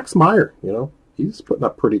 No, Max Meyer. You know, he's putting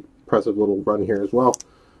up pretty impressive little run here as well.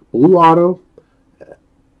 Blue auto.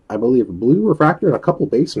 I believe blue refractor and a couple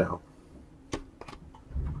base now.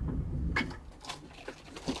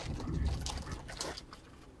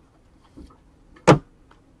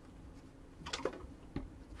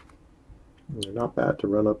 They're not bad to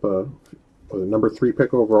run up a number 3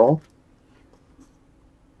 pick overall.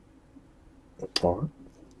 All right.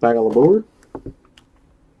 Back on the board.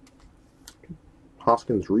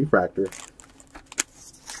 Hoskins refractor.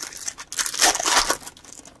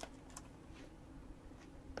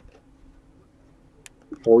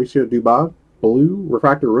 Mauricio Dubas, blue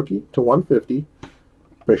refractor rookie to 150.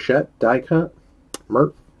 Bichette die cut.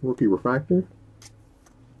 Murph rookie refractor.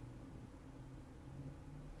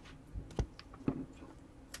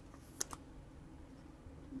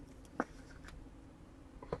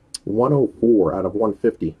 $104 out of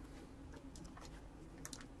 150.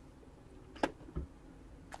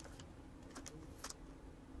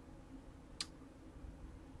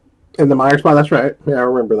 In the Meyer spot, that's right. Yeah, I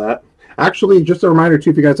remember that. Actually, just a reminder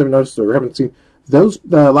too, if you guys haven't noticed or haven't seen, those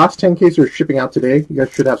the last 10 cases are shipping out today. You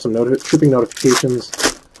guys should have some shipping notifications,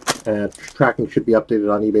 and tracking should be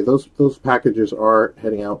updated on eBay. Those packages are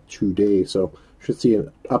heading out today, so should see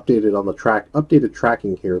an updated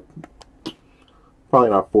tracking here. Probably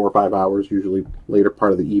not 4 or 5 hours. Usually later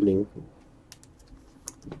part of the evening.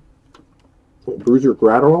 Bruiser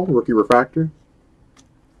Gratterall, rookie refractor.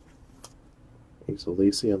 Ace of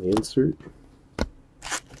Lacey on the insert.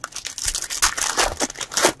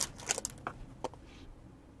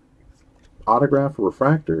 Autograph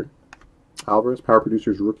refractor. Alvarez, Power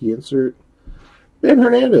Producers rookie insert. Ben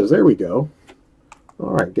Hernandez, there we go.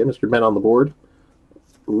 Alright, get Mr. Ben on the board.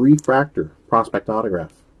 Refractor, prospect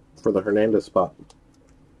autograph for the Hernandez spot.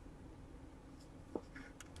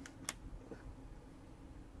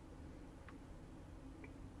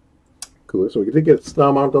 Cool, so we did get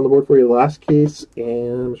Snell Mount on the board for you the last case,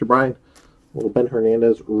 and Mr. Brian, little Ben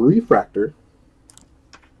Hernandez refractor.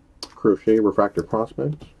 Crochet refractor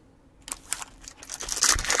prospect.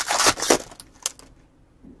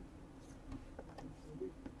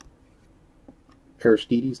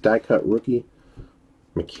 Aristides die cut rookie.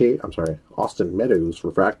 Austin Meadows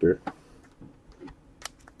refractor.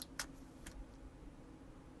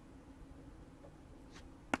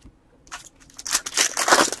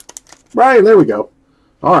 Right, there we go.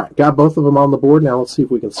 Alright, got both of them on the board. Now let's see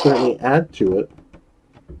if we can certainly add to it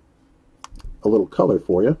a little color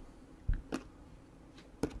for you.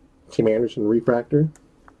 Tim Anderson refractor.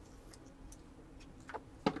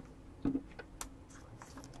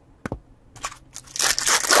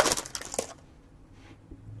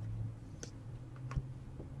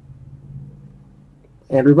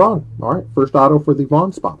 Andrew Vaughn. All right, first auto for the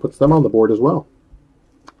Vaughn spot. Puts them on the board as well.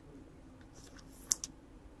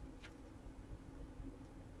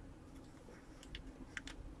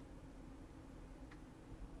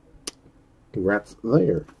 Congrats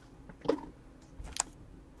there.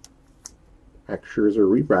 Max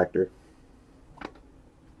Scherzer refractor.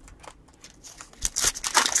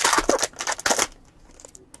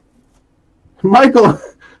 Michael,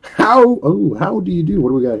 how do you do? What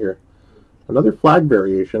do we got here? Another flag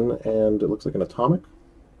variation, and it looks like an atomic.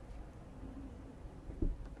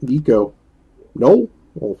 Nico. No.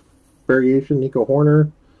 Little variation, Nico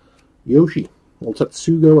Horner. Yoshi. Little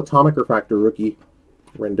Tetsugo atomic refractor rookie.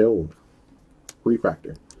 Rendon.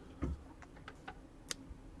 Refractor.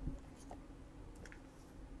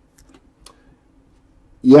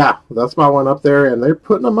 Yeah, that's my one up there, and they're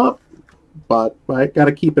putting them up, but I got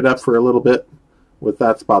to keep it up for a little bit with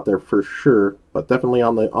that spot there for sure, but definitely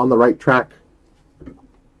on the right track.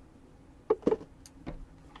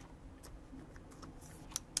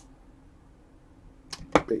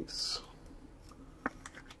 Base.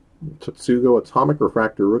 Tetsugo atomic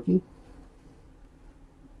refractor rookie.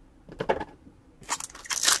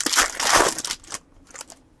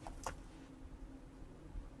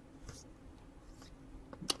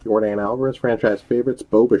 Jordan Alvarez, franchise favorites,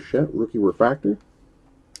 Bo Bichette, rookie refractor.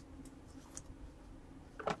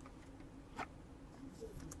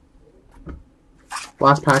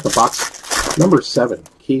 Last pack of box number 7,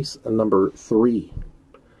 case number 3.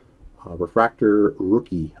 Refractor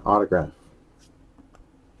rookie autograph.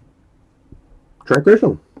 Trent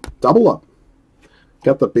Grisham, double up.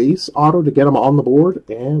 Got the base auto to get them on the board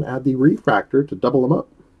and add the refractor to double them up.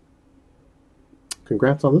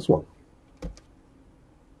 Congrats on this one.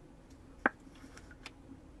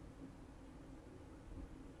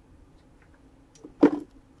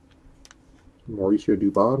 Mauricio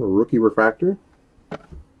Dubon, rookie refractor.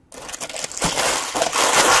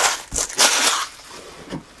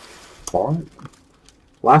 All right.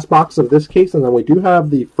 Last box of this case, and then we do have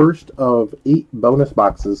the first of 8 bonus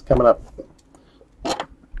boxes coming up.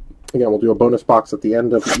 Again, we'll do a bonus box at the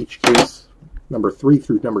end of each case, number 3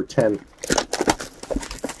 through number 10.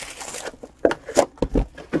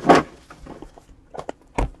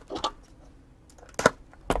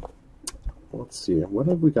 Let's see, what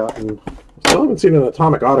have we gotten? Still haven't seen an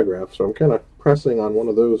atomic autograph, so I'm kind of pressing on one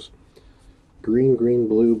of those green, green,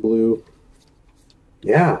 blue, blue.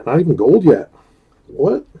 Yeah, not even gold yet.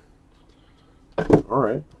 What? All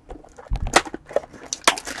right.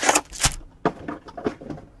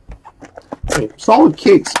 Okay, solid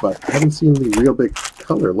case, but I haven't seen the real big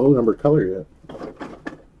color, low number color yet.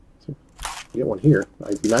 So, get one here.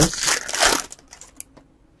 That'd be nice.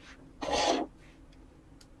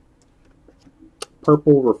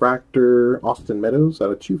 Purple refractor, Austin Meadows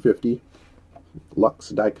out of 250. Lux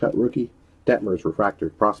die cut rookie, Detmers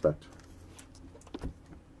refractor prospect.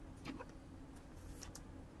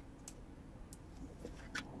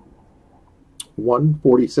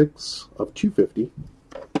 $146 of 250.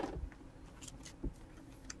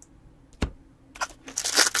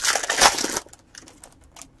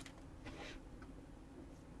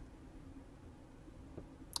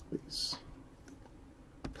 Please.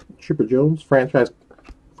 Chipper Jones, franchise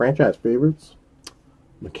favorites.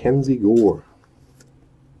 Mackenzie Gore.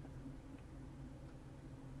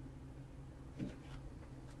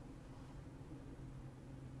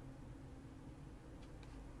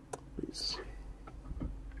 Please.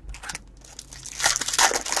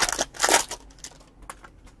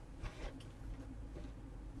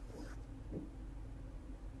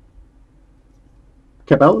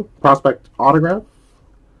 Cabello, prospect autograph.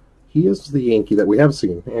 He is the Yankee that we have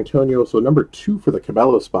seen. Antonio, so number 2 for the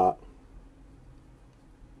Cabello spot.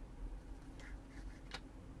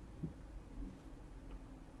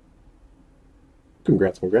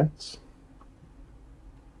 Congrats, congrats.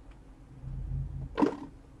 I'm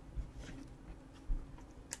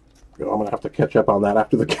gonna have to catch up on that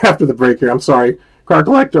after the break here. I'm sorry, Card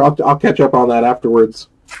Collector. I'll catch up on that afterwards.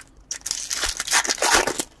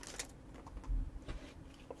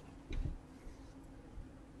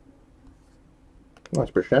 Nice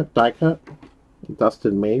Bichette, die cut.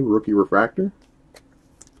 Dustin May, rookie refractor.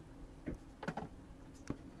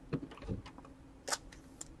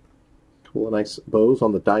 Couple of nice bows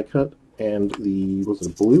on the die cut and the, was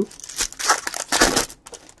it blue?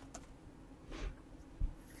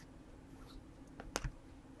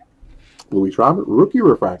 Luis Robert, rookie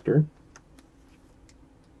refractor.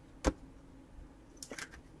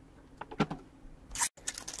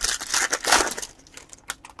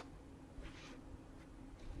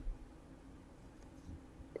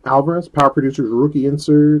 Alvarez, Power Producers rookie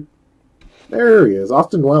insert. There he is,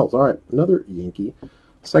 Austin Wells. All right, another Yankee,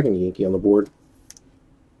 second Yankee on the board.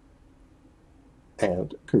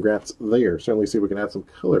 And congrats there. Certainly see if we can add some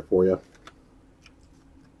color for you.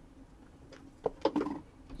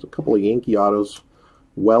 So a couple of Yankee autos,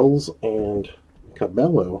 Wells and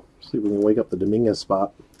Cabello. See if we can wake up the Dominguez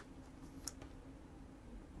spot.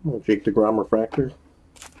 Jake DeGrom refractor.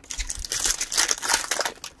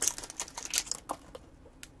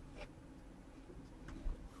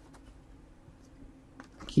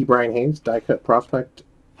 Key Brian Haynes, die cut prospect,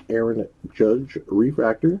 Aaron Judge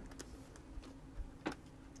refractor.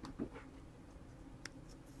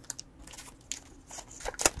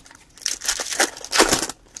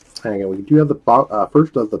 Hang on, we do have the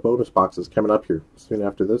first of the bonus boxes coming up here soon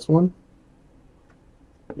after this one.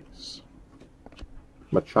 Yes.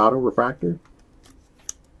 Machado refractor.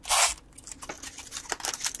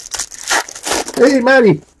 Hey,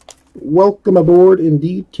 Matty! Welcome aboard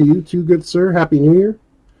indeed to you too, good sir. Happy New Year.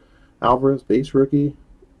 Alvarez, base rookie,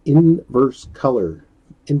 inverse color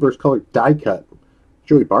die cut.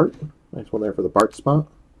 Joey Bart, nice one there for the Bart spot.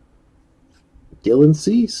 Dylan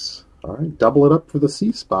Cease, all right, double it up for the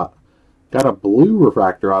Cease spot. Got a blue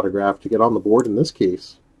refractor autograph to get on the board in this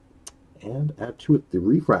case, and add to it the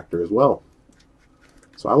refractor as well.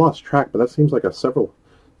 So I lost track, but that seems like a several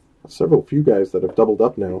few guys that have doubled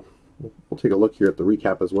up now. We'll take a look here at the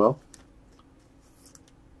recap as well.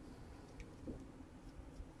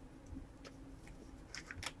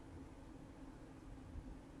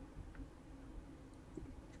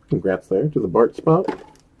 Congrats there to the Bart spot.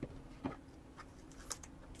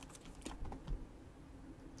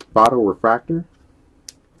 Photo Refractor.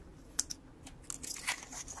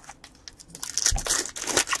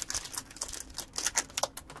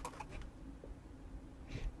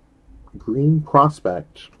 Green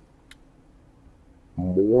Prospect.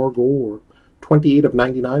 More Gore. 28 of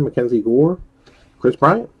 99, Mackenzie Gore. Chris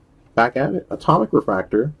Bryant, back at it. Atomic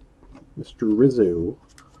Refractor. Mr. Rizzo.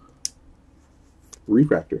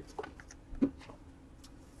 Refractor.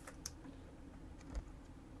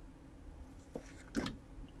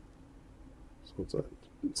 So it's a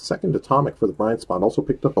second Atomic for the Bryant spot. Also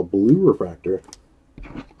picked up a blue Refractor.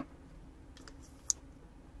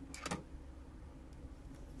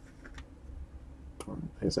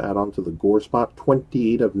 Nice add on to the Gore spot.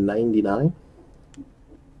 28 of 99.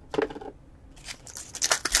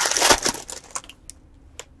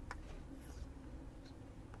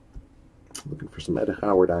 Looking for some Ed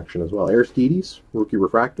Howard action as well. Aristides, rookie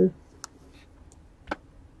refractor.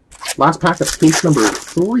 Last pack of case number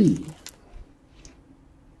 3.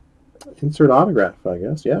 Insert autograph, I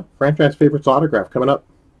guess. Yeah, franchise favorites autograph coming up.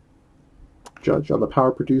 Judge on the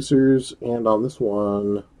Power Producers, and on this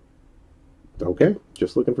one, okay,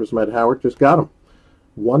 just looking for some Ed Howard. Just got him.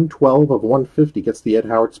 112 of 150 gets the Ed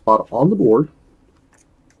Howard spot on the board.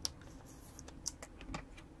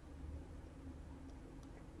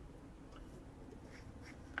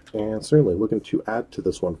 And certainly looking to add to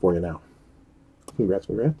this one for you now. Congrats,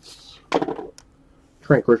 congrats.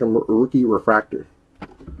 Trent Grisham, rookie refractor.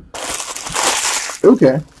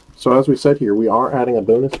 Okay, so as we said here, we are adding a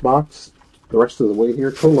bonus box the rest of the way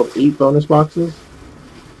here. Total of 8 bonus boxes.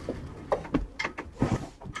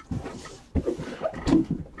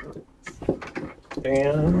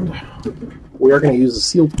 And we are going to use a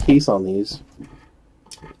sealed case on these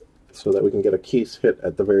so that we can get a case hit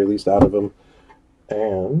at the very least out of them.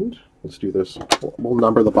 And let's do this. We'll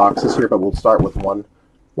number the boxes here, but we'll start with one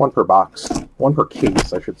per box. One per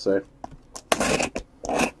case, I should say.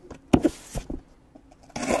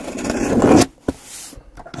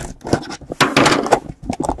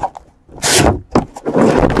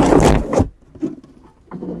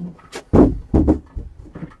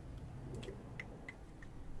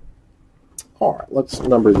 Alright, let's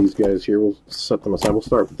number these guys here. We'll set them aside. We'll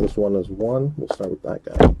start with this one as 1. We'll start with that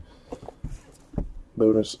guy.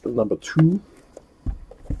 Bonus number 2.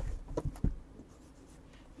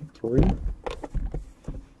 3.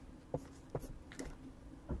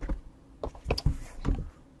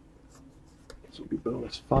 This will be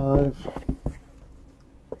bonus 5.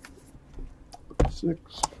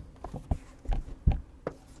 6.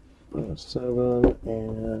 Bonus 7.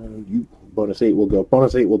 And bonus 8 will go.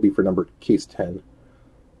 Bonus 8 will be for number case 10.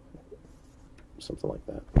 Something like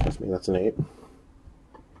that. Trust me, that's an 8.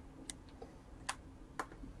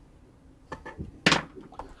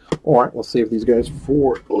 Alright, we'll save these guys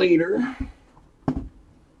for later.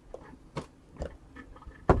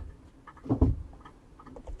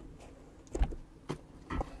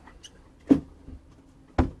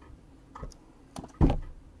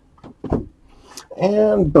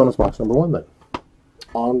 And bonus box number 1 then.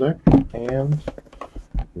 On deck, and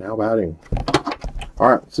now batting.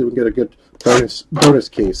 Alright, let's see if we can get a good bonus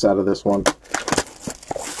case out of this one.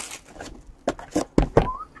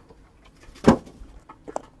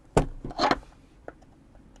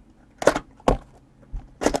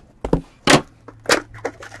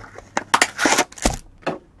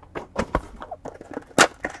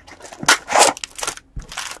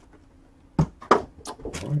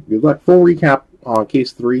 Good luck. Full recap on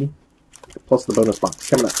case 3, plus the bonus box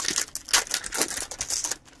coming up.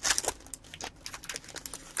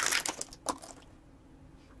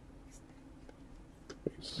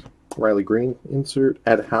 Riley Green insert.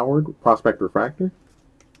 Ed Howard, prospect refractor.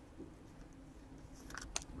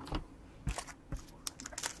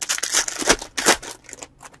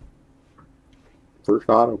 First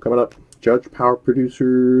auto coming up. Judge Power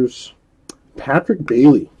Producers. Patrick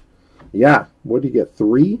Bailey. Yeah, what did he get?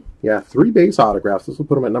 3? Yeah, 3 base autographs. This will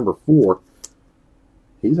put him at number 4.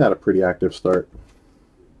 He's had a pretty active start.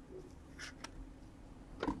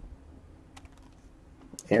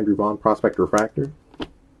 Andrew Vaughn, prospect refractor.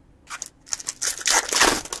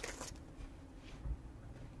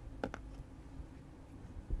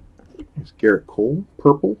 Here's Garrett Cole,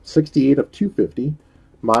 purple, 68 of 250.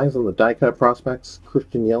 Mize on the die cut prospects.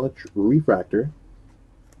 Christian Yelich, refractor.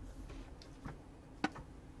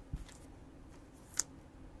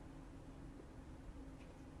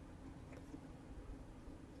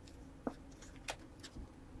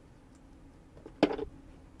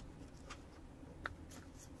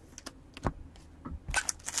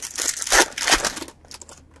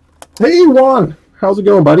 Hey, Juan. How's it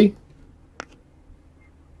going, buddy?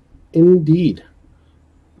 Indeed.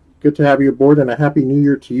 Good to have you aboard, and a happy new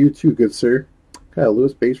year to you too, good sir. Kyle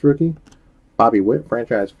Lewis, base rookie. Bobby Witt,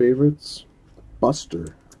 franchise favorites.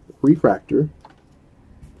 Buster, refractor.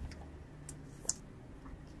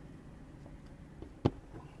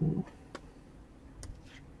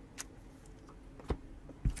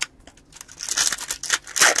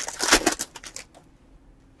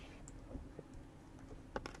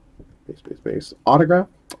 Base. Autograph,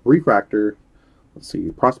 refractor. Let's see,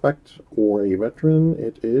 prospect or a veteran.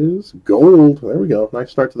 It is gold. There we go. Nice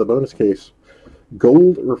start to the bonus case.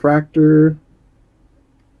 Gold refractor.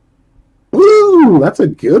 Woo! That's a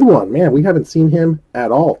good one. Man, we haven't seen him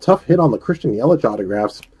at all. Tough hit on the Christian Yelich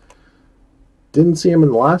autographs. Didn't see him in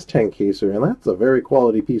the last 10 caser, and that's a very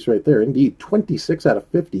quality piece right there. Indeed, 26 out of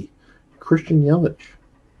 50. Christian Yelich.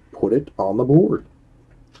 Put it on the board.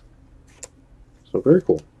 So very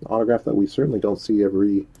cool. An autograph that we certainly don't see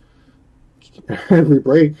every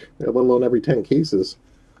break, let alone every 10 cases.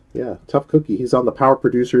 Yeah, tough cookie. He's on the Power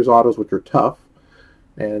Producers autos, which are tough.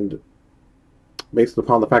 And based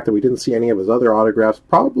upon the fact that we didn't see any of his other autographs,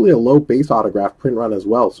 probably a low base autograph print run as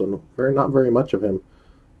well. So not very much of him.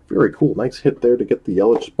 Very cool. Nice hit there to get the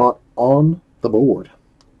Yelich spot on the board.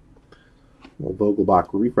 Little Vogelbach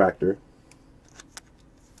refractor.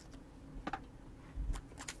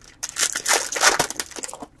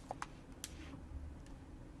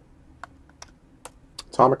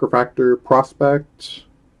 Atomic refractor, prospect,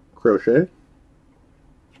 crochet,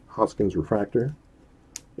 Hoskins refractor.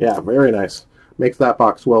 Yeah, very nice. Makes that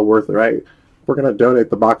box well worth it, right? We're going to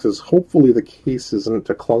donate the boxes. Hopefully the case isn't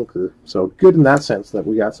a clunker. So good in that sense that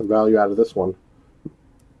we got some value out of this one.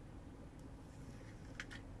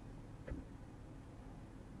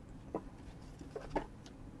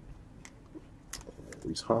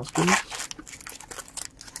 These Hoskins.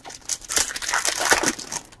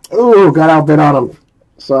 Oh, got outbid on him.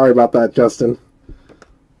 Sorry about that, Justin.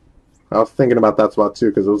 I was thinking about that spot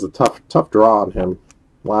too because it was a tough draw on him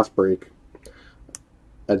last break.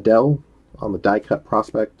 Adele on the die cut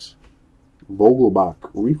prospect.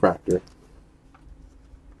 Vogelbach refractor.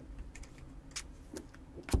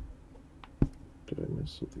 Did I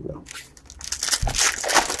miss something? No.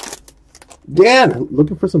 Dan,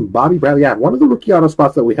 looking for some Bobby Bradley. Yeah, one of the rookie auto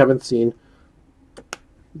spots that we haven't seen.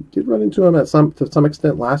 We did run into him to some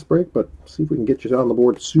extent last break, but see if we can get you on the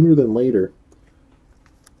board sooner than later.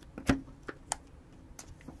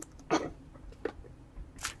 And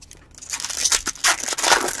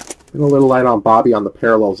a little light on Bobby on the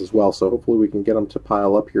parallels as well, so hopefully we can get them to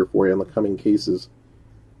pile up here for you in the coming cases.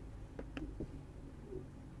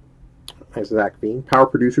 Nice Zach Bean. Power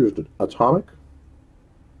Producers Atomic.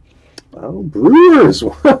 Oh, Brewers!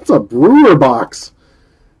 What's a Brewer box?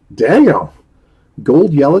 Damn!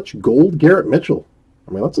 Gold Yelich, gold Garrett Mitchell.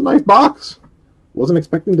 I mean, that's a nice box. Wasn't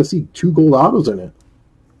expecting to see 2 gold autos in it.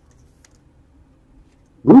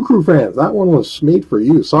 Brew Crew fans, that one was made for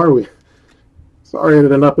you. Sorry it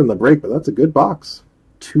ended up in the break, but that's a good box.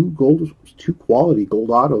 2 quality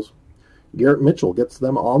gold autos. Garrett Mitchell gets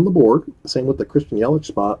them on the board. Same with the Christian Yelich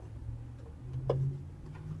spot.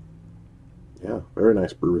 Yeah, very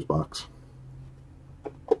nice Brewers box.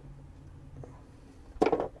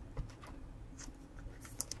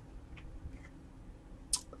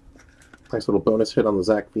 Nice little bonus hit on the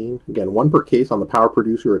Zach Bean. Again, 1 per case on the Power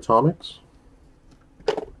Producer Atomics.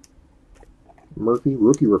 Murphy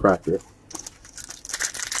rookie refractor.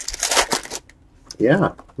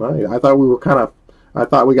 Yeah, I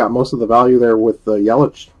thought we got most of the value there with the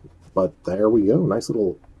Yelich, but there we go. Nice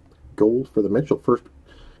little gold for the Mitchell. First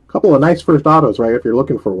couple of nice first autos, right? If you're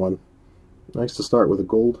looking for one, nice to start with a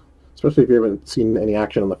gold, especially if you haven't seen any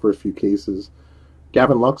action on the first few cases.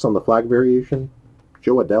 Gavin Lux on the flag variation.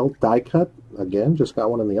 Joe Adele die cut again. Just got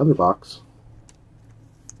one in the other box.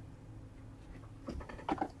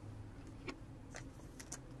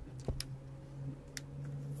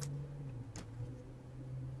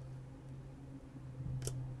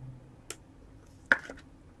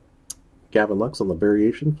 Gavin Lux on the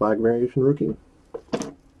variation, flag variation rookie.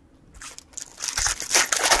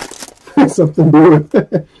 Something brewing.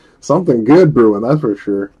 Something good brewing, that's for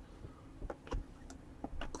sure.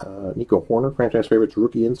 Nico Horner, franchise favorites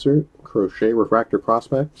rookie insert. Crochet refractor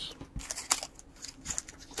prospects.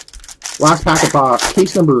 Last pack of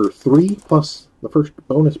case number 3 plus the first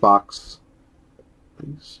bonus box.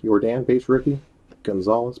 Jordan, base rookie.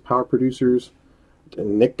 Gonzalez, Power Producers.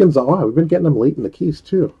 And Nick Gonzalez. Wow, we've been getting them late in the case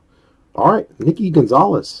too. All right, Nicky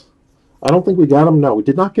Gonzalez. I don't think we got him. No, we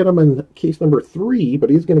did not get him in case number 3, but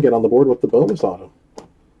he's going to get on the board with the bonus auto.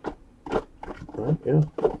 All right, yeah.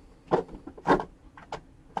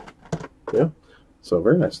 Yeah, so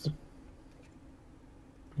very nice.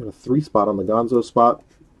 Got a 3 spot on the Gonzo spot.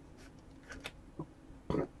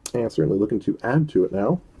 And certainly looking to add to it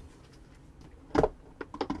now.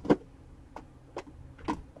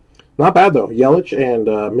 Not bad though. Yelich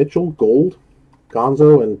and Mitchell, gold.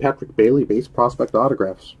 Gonzo and Patrick Bailey, base prospect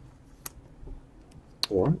autographs.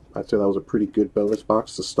 Alright, I'd say that was a pretty good bonus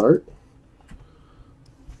box to start.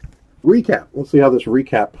 Recap. Let's see how this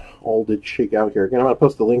recap all did shake out here. Again, I'm going to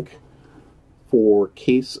post the link for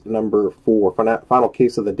case number 4, final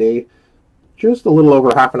case of the day. Just a little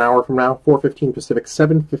over half an hour from now, 4:15 Pacific,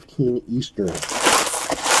 7:15 Eastern.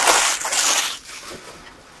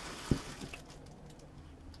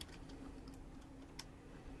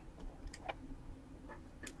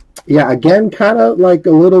 Yeah, again, kind of like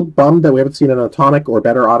a little bummed that we haven't seen an atomic or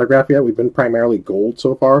better autograph yet. We've been primarily gold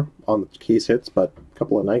so far on the case hits, but a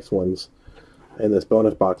couple of nice ones in this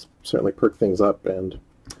bonus box certainly perk things up. And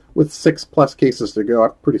with 6+ cases to go,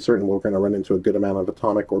 I'm pretty certain we're going to run into a good amount of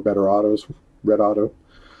atomic or better autos, red auto.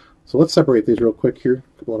 So let's separate these real quick here.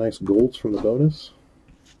 A couple of nice golds from the bonus.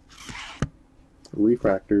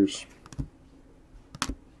 Refractors.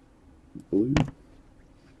 Blue.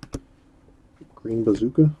 Green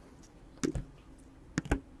bazooka.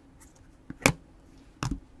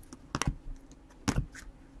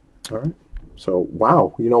 All right. So,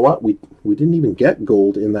 wow, you know what? We didn't even get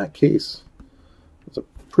gold in that case. It's a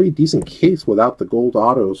pretty decent case without the gold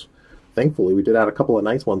autos. Thankfully, we did add a couple of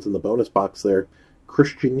nice ones in the bonus box there.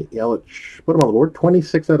 Christian Yelich, put him on the board,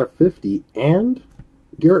 26 out of 50. And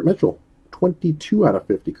Garrett Mitchell, 22 out of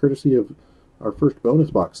 50, courtesy of our first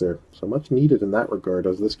bonus box there. So much needed in that regard,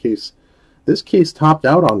 as this case topped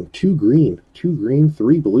out on 2 green,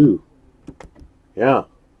 3 blue. Yeah,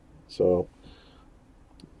 so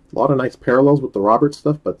a lot of nice parallels with the Roberts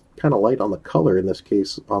stuff, but kind of light on the color in this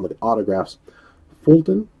case on the autographs.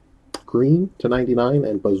 Fulton, green /99,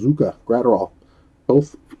 and Bazooka, Gratterall,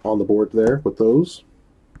 both on the board there with those.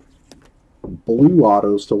 Blue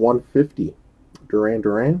autos /150, Duran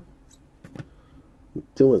Duran,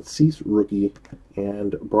 Dylan Cease, rookie,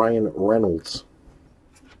 and Brian Reynolds.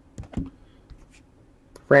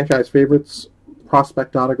 Franchise favorites,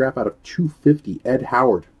 prospect autograph out of 250, Ed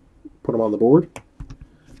Howard, put him on the board.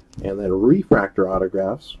 And then refractor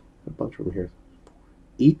autographs, a bunch of them here.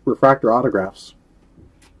 8 refractor autographs.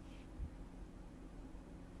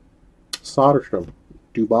 Soderstrom,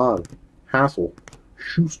 Dubon, Hassel,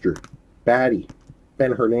 Schuster, Batty,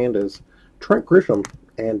 Ben Hernandez, Trent Grisham,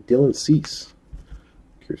 and Dylan Cease.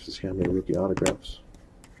 Curious to see how many rookie autographs.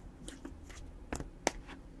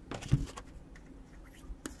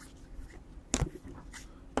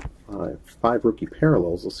 Five rookie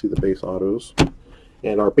parallels. Let's see the base autos.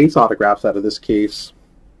 And our base autographs out of this case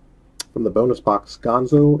from the bonus box: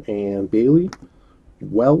 Gonzo and Bailey,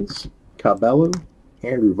 Wells, Cabello,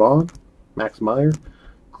 Andrew Vaughn, Max Meyer,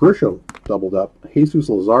 Grisham doubled up, Jesus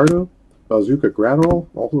Luzardo, Bazooka Gratterall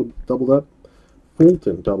also doubled up,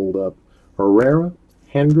 Fulton doubled up, Herrera,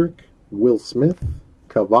 Hendrick, Will Smith,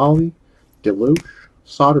 Cavalli, Deloche,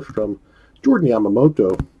 Soderstrom, Jordan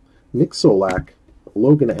Yamamoto, Nick Solak,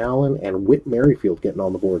 Logan Allen, and Whit Merrifield getting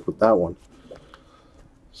on the board with that one.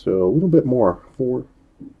 So a little bit more, 4,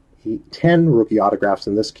 8, 10 rookie autographs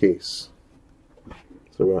in this case.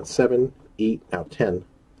 So we got 7, 8, now 10.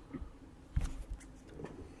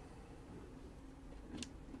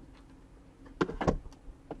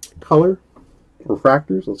 Color,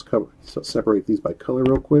 refractors. Let's separate these by color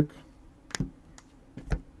real quick.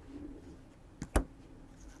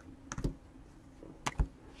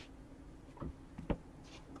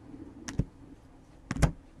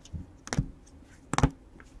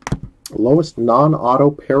 Lowest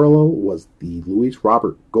non-auto parallel was the Luis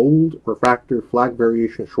Robert Gold Refractor Flag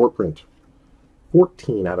Variation Short Print.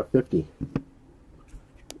 14 out of 50.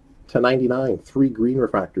 /99, 3 green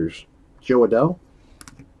refractors. Joe Adell,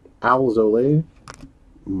 Al Zolay,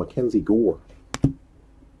 Mackenzie Gore.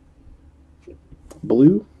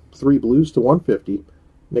 Blue, 3 blues /150.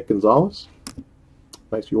 Nick Gonzalez,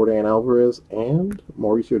 nice Jordan Alvarez, and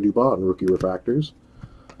Mauricio Dubon, rookie refractors.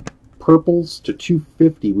 Purples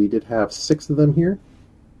 /250. We did have 6 of them here.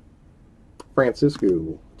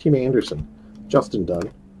 Francisco, Tim Anderson, Justin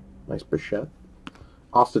Dunn, nice Bichette,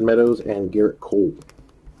 Austin Meadows, and Garrett Cole.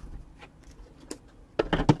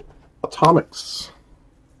 Atomics.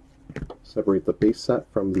 Separate the base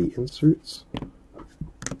set from the inserts.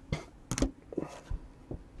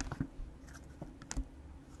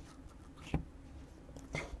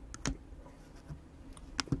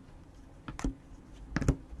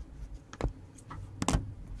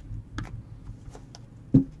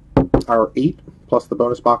 Our 8 plus the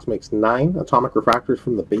bonus box makes 9 atomic refractors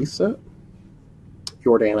from the base set.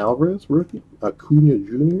 Jordan Alvarez, rookie. Acuna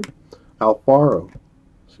Jr., Alfaro,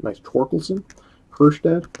 nice Torkelson,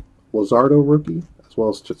 Herstead, Lazardo, rookie, as well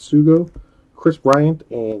as Tetsugo, Chris Bryant,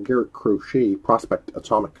 and Garrett Crochet, prospect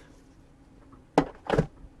atomic.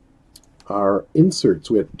 Our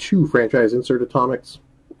inserts, we had 2 franchise insert atomics,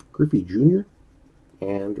 Griffey Jr.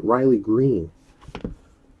 and Riley Green.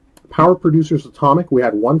 Power Producers atomic, we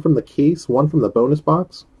had 1 from the case, 1 from the bonus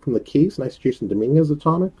box. From the case, nice Jason Dominguez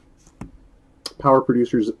atomic. Power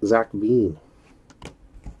Producers Zach Veen.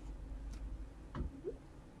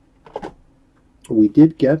 We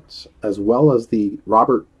did get, as well as the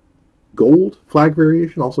Robert Gold flag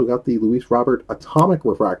variation, also got the Luis Robert Atomic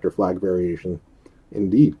Refractor flag variation.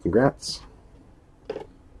 Indeed, congrats.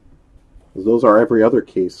 Those are every other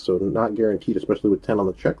case, so not guaranteed, especially with 10 on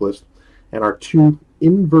the checklist. And our 2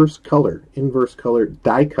 inverse color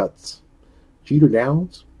die cuts, Jeter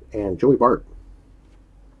Downs and Joey Bart.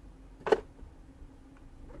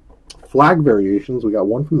 Flag variations, we got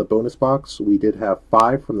 1 from the bonus box. We did have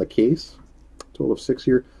 5 from the case. Total of 6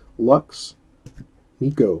 here. Lux,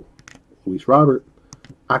 Nico, Luis Robert,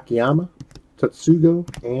 Akiyama, Tetsugo,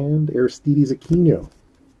 and Aristides Aquino.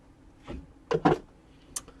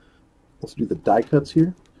 Let's do the die cuts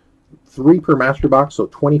here. 3 per master box, so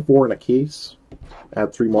 24 in a case.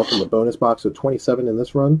 Add 3 more from the bonus box, so 27 in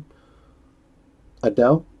this run.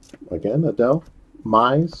 Adele, again, Adele,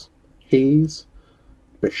 Mize, Hayes,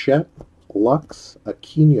 Bichette, Lux,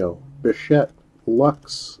 Aquino, Bichette,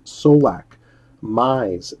 Lux, Solak,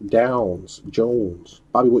 Mize, Downs, Jones,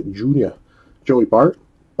 Bobby Witt Jr., Joey Bart,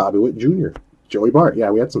 Bobby Witt Jr., Joey Bart.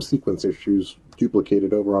 Yeah, we had some sequence issues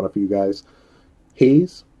duplicated over on a few guys.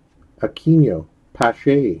 Hayes, Aquino,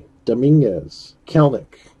 Pache, Dominguez,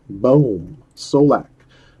 Kelnick, Bohm, Solak,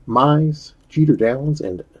 Mize, Jeter Downs,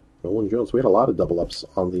 and Nolan Jones. We had a lot of double ups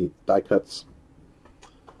on the die cuts.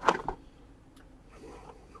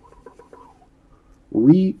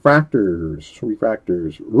 Refractors.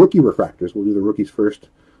 Rookie refractors. We'll do the rookies first.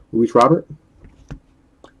 Luis Robert,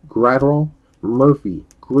 Gratterall, Murphy,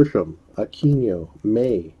 Grisham, Aquino,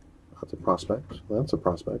 May. That's a prospect.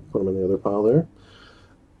 Put him in the other pile there.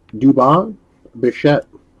 Dubon, Bichette,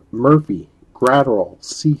 Murphy, Gratterall,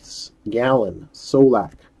 Cease, Gallen,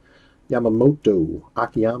 Solak, Yamamoto,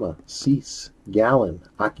 Akiyama, Cease, Gallen,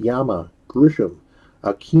 Akiyama, Grisham,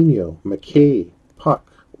 Aquino, McKay, Puck,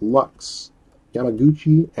 Lux,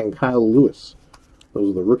 Yamaguchi, and Kyle Lewis.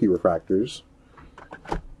 Those are the rookie refractors.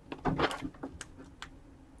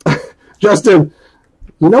 Justin,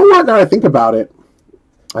 you know what? Now I think about it,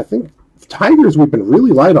 I think Tigers we've been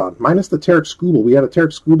really light on, minus the Tarek Skubal. We had a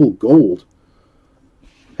Tarek Skubal gold.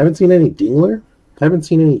 Haven't seen any Dingler. Haven't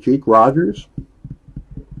seen any Jake Rogers.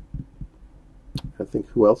 I think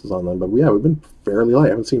who else is on them, but yeah, we've been fairly light. I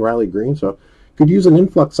haven't seen Riley Green, so could use an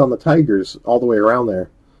influx on the Tigers all the way around there,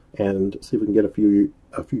 and see if we can get a few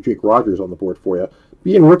Jake Rogers on the board for you.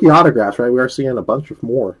 Being rookie autographs, right? We are seeing a bunch of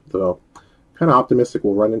more, so kind of optimistic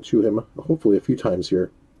we'll run into him hopefully a few times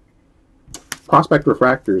here. Prospect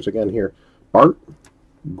refractors again here: Bart,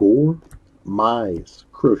 Gore, Mize,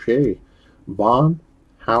 Crochet, Vaughn,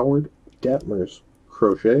 Howard, Detmers,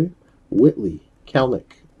 Crochet, Whitley,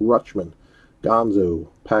 Kelnick, Rutschman, Gonzo,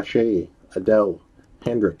 Pache, Adele,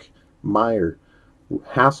 Hendrick, Meyer,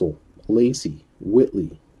 Hassel, Lacey,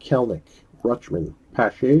 Whitley, Kelnick, Rutschman,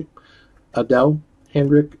 Pache, Adele,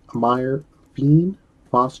 Hendrick, Meyer, Fiend,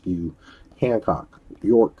 Foscue, Hancock,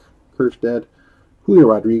 York, Kerstead, Julio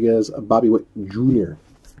Rodriguez, Bobby Witt Jr.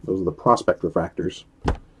 Those are the prospect refractors.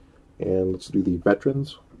 And let's do the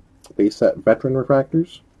veterans. Base set veteran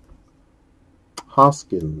refractors.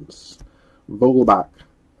 Hoskins, Vogelbach,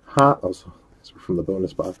 these are from the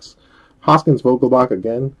bonus box. Hoskins, Vogelbach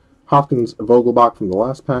again. Hoskins, Vogelbach from the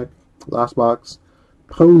last box.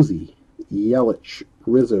 Posey, Yelich,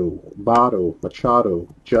 Rizzo, Votto, Machado,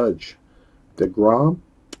 Judge, DeGrom,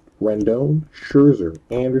 Rendon, Scherzer,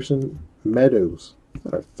 Anderson, Meadows. Is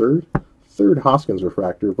that our third Hoskins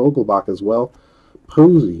refractor? Vogelbach as well.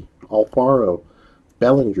 Posey, Alfaro,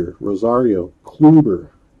 Bellinger, Rosario, Kluber,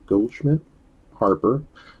 Goldschmidt, Harper,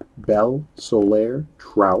 Bell, Soler,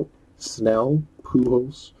 Trout, Snell,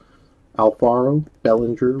 Pujols, Alfaro,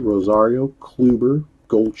 Bellinger, Rosario, Kluber,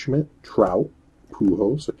 Goldschmidt, Trout,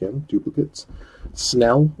 Pujols, again, duplicates,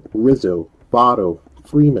 Snell, Rizzo, Votto,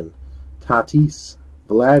 Freeman, Tatis,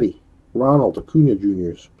 Vladdy, Ronald Acuna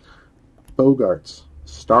Jr.'s, Bogarts,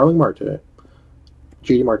 Starling Marte,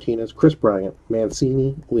 J.D. Martinez, Chris Bryant,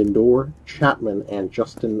 Mancini, Lindor, Chapman, and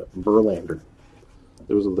Justin Verlander.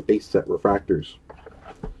 Those are the base set refractors.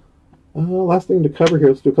 Last thing to cover here,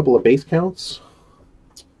 let's do a couple of base counts.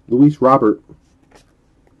 Luis Robert,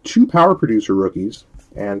 2 power producer rookies,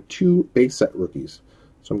 and 2 base set rookies.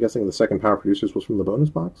 So I'm guessing the second power producers was from the bonus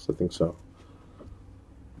box? I think so.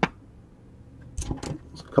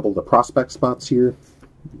 There's a couple of the prospect spots here.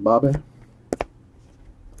 Bowman,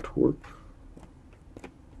 Torque,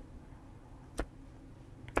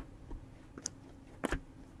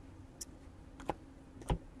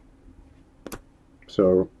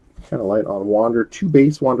 so kind of light on Wander. 2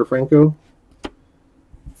 base, Wander Franco.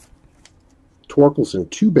 Torkelson,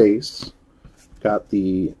 2 base. Got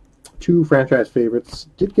the 2 franchise favorites.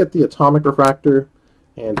 Did get the Atomic Refractor,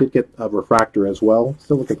 and did get a Refractor as well.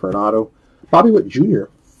 Still looking for an auto. Bobby Witt Jr.,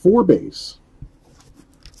 4 base.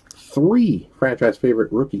 3 franchise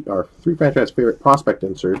favorite rookie, or 3 franchise favorite prospect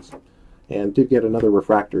inserts, and did get another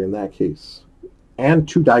Refractor in that case. And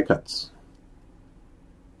 2 die cuts.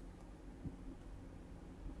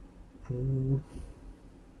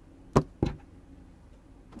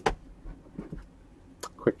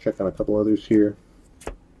 Quick check on a couple others here.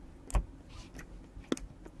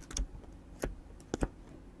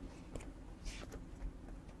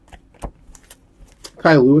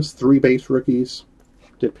 Kyle Lewis, 3 base rookies.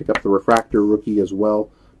 Did pick up the Refractor rookie as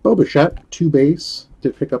well. Bo Bichette, 2 base.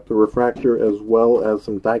 Did pick up the Refractor as well as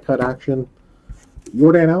some die cut action.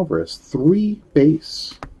 Yordan Alvarez, 3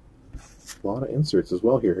 base. A lot of inserts as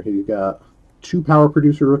well here. You got 2 power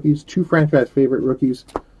producer rookies, 2 franchise favorite rookies.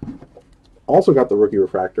 Also got the rookie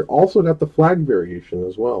Refractor. Also got the flag variation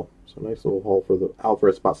as well. So nice little haul for the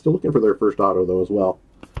Alvarez spot. Still looking for their first auto though as well.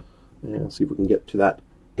 And see if we can get to that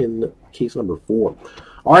in case number 4.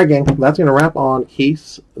 All right, gang. That's going to wrap on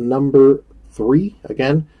case number 3.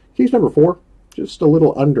 Again, case number 4, just a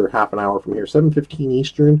little under half an hour from here. 7:15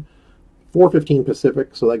 Eastern, 4:15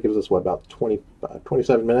 Pacific. So that gives us, what, about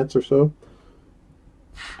 27 minutes or so.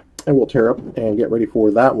 And we'll tear up and get ready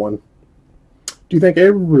for that one. Do thank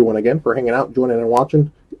everyone again for hanging out, joining, and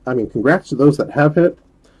watching. I mean, congrats to those that have hit.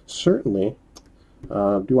 Certainly.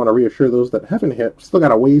 Do want to reassure those that haven't hit. Still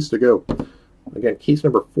got a ways to go. Again, case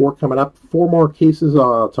number 4 coming up. 4 more cases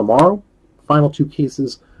tomorrow. Final 2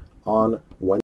 cases on Wednesday.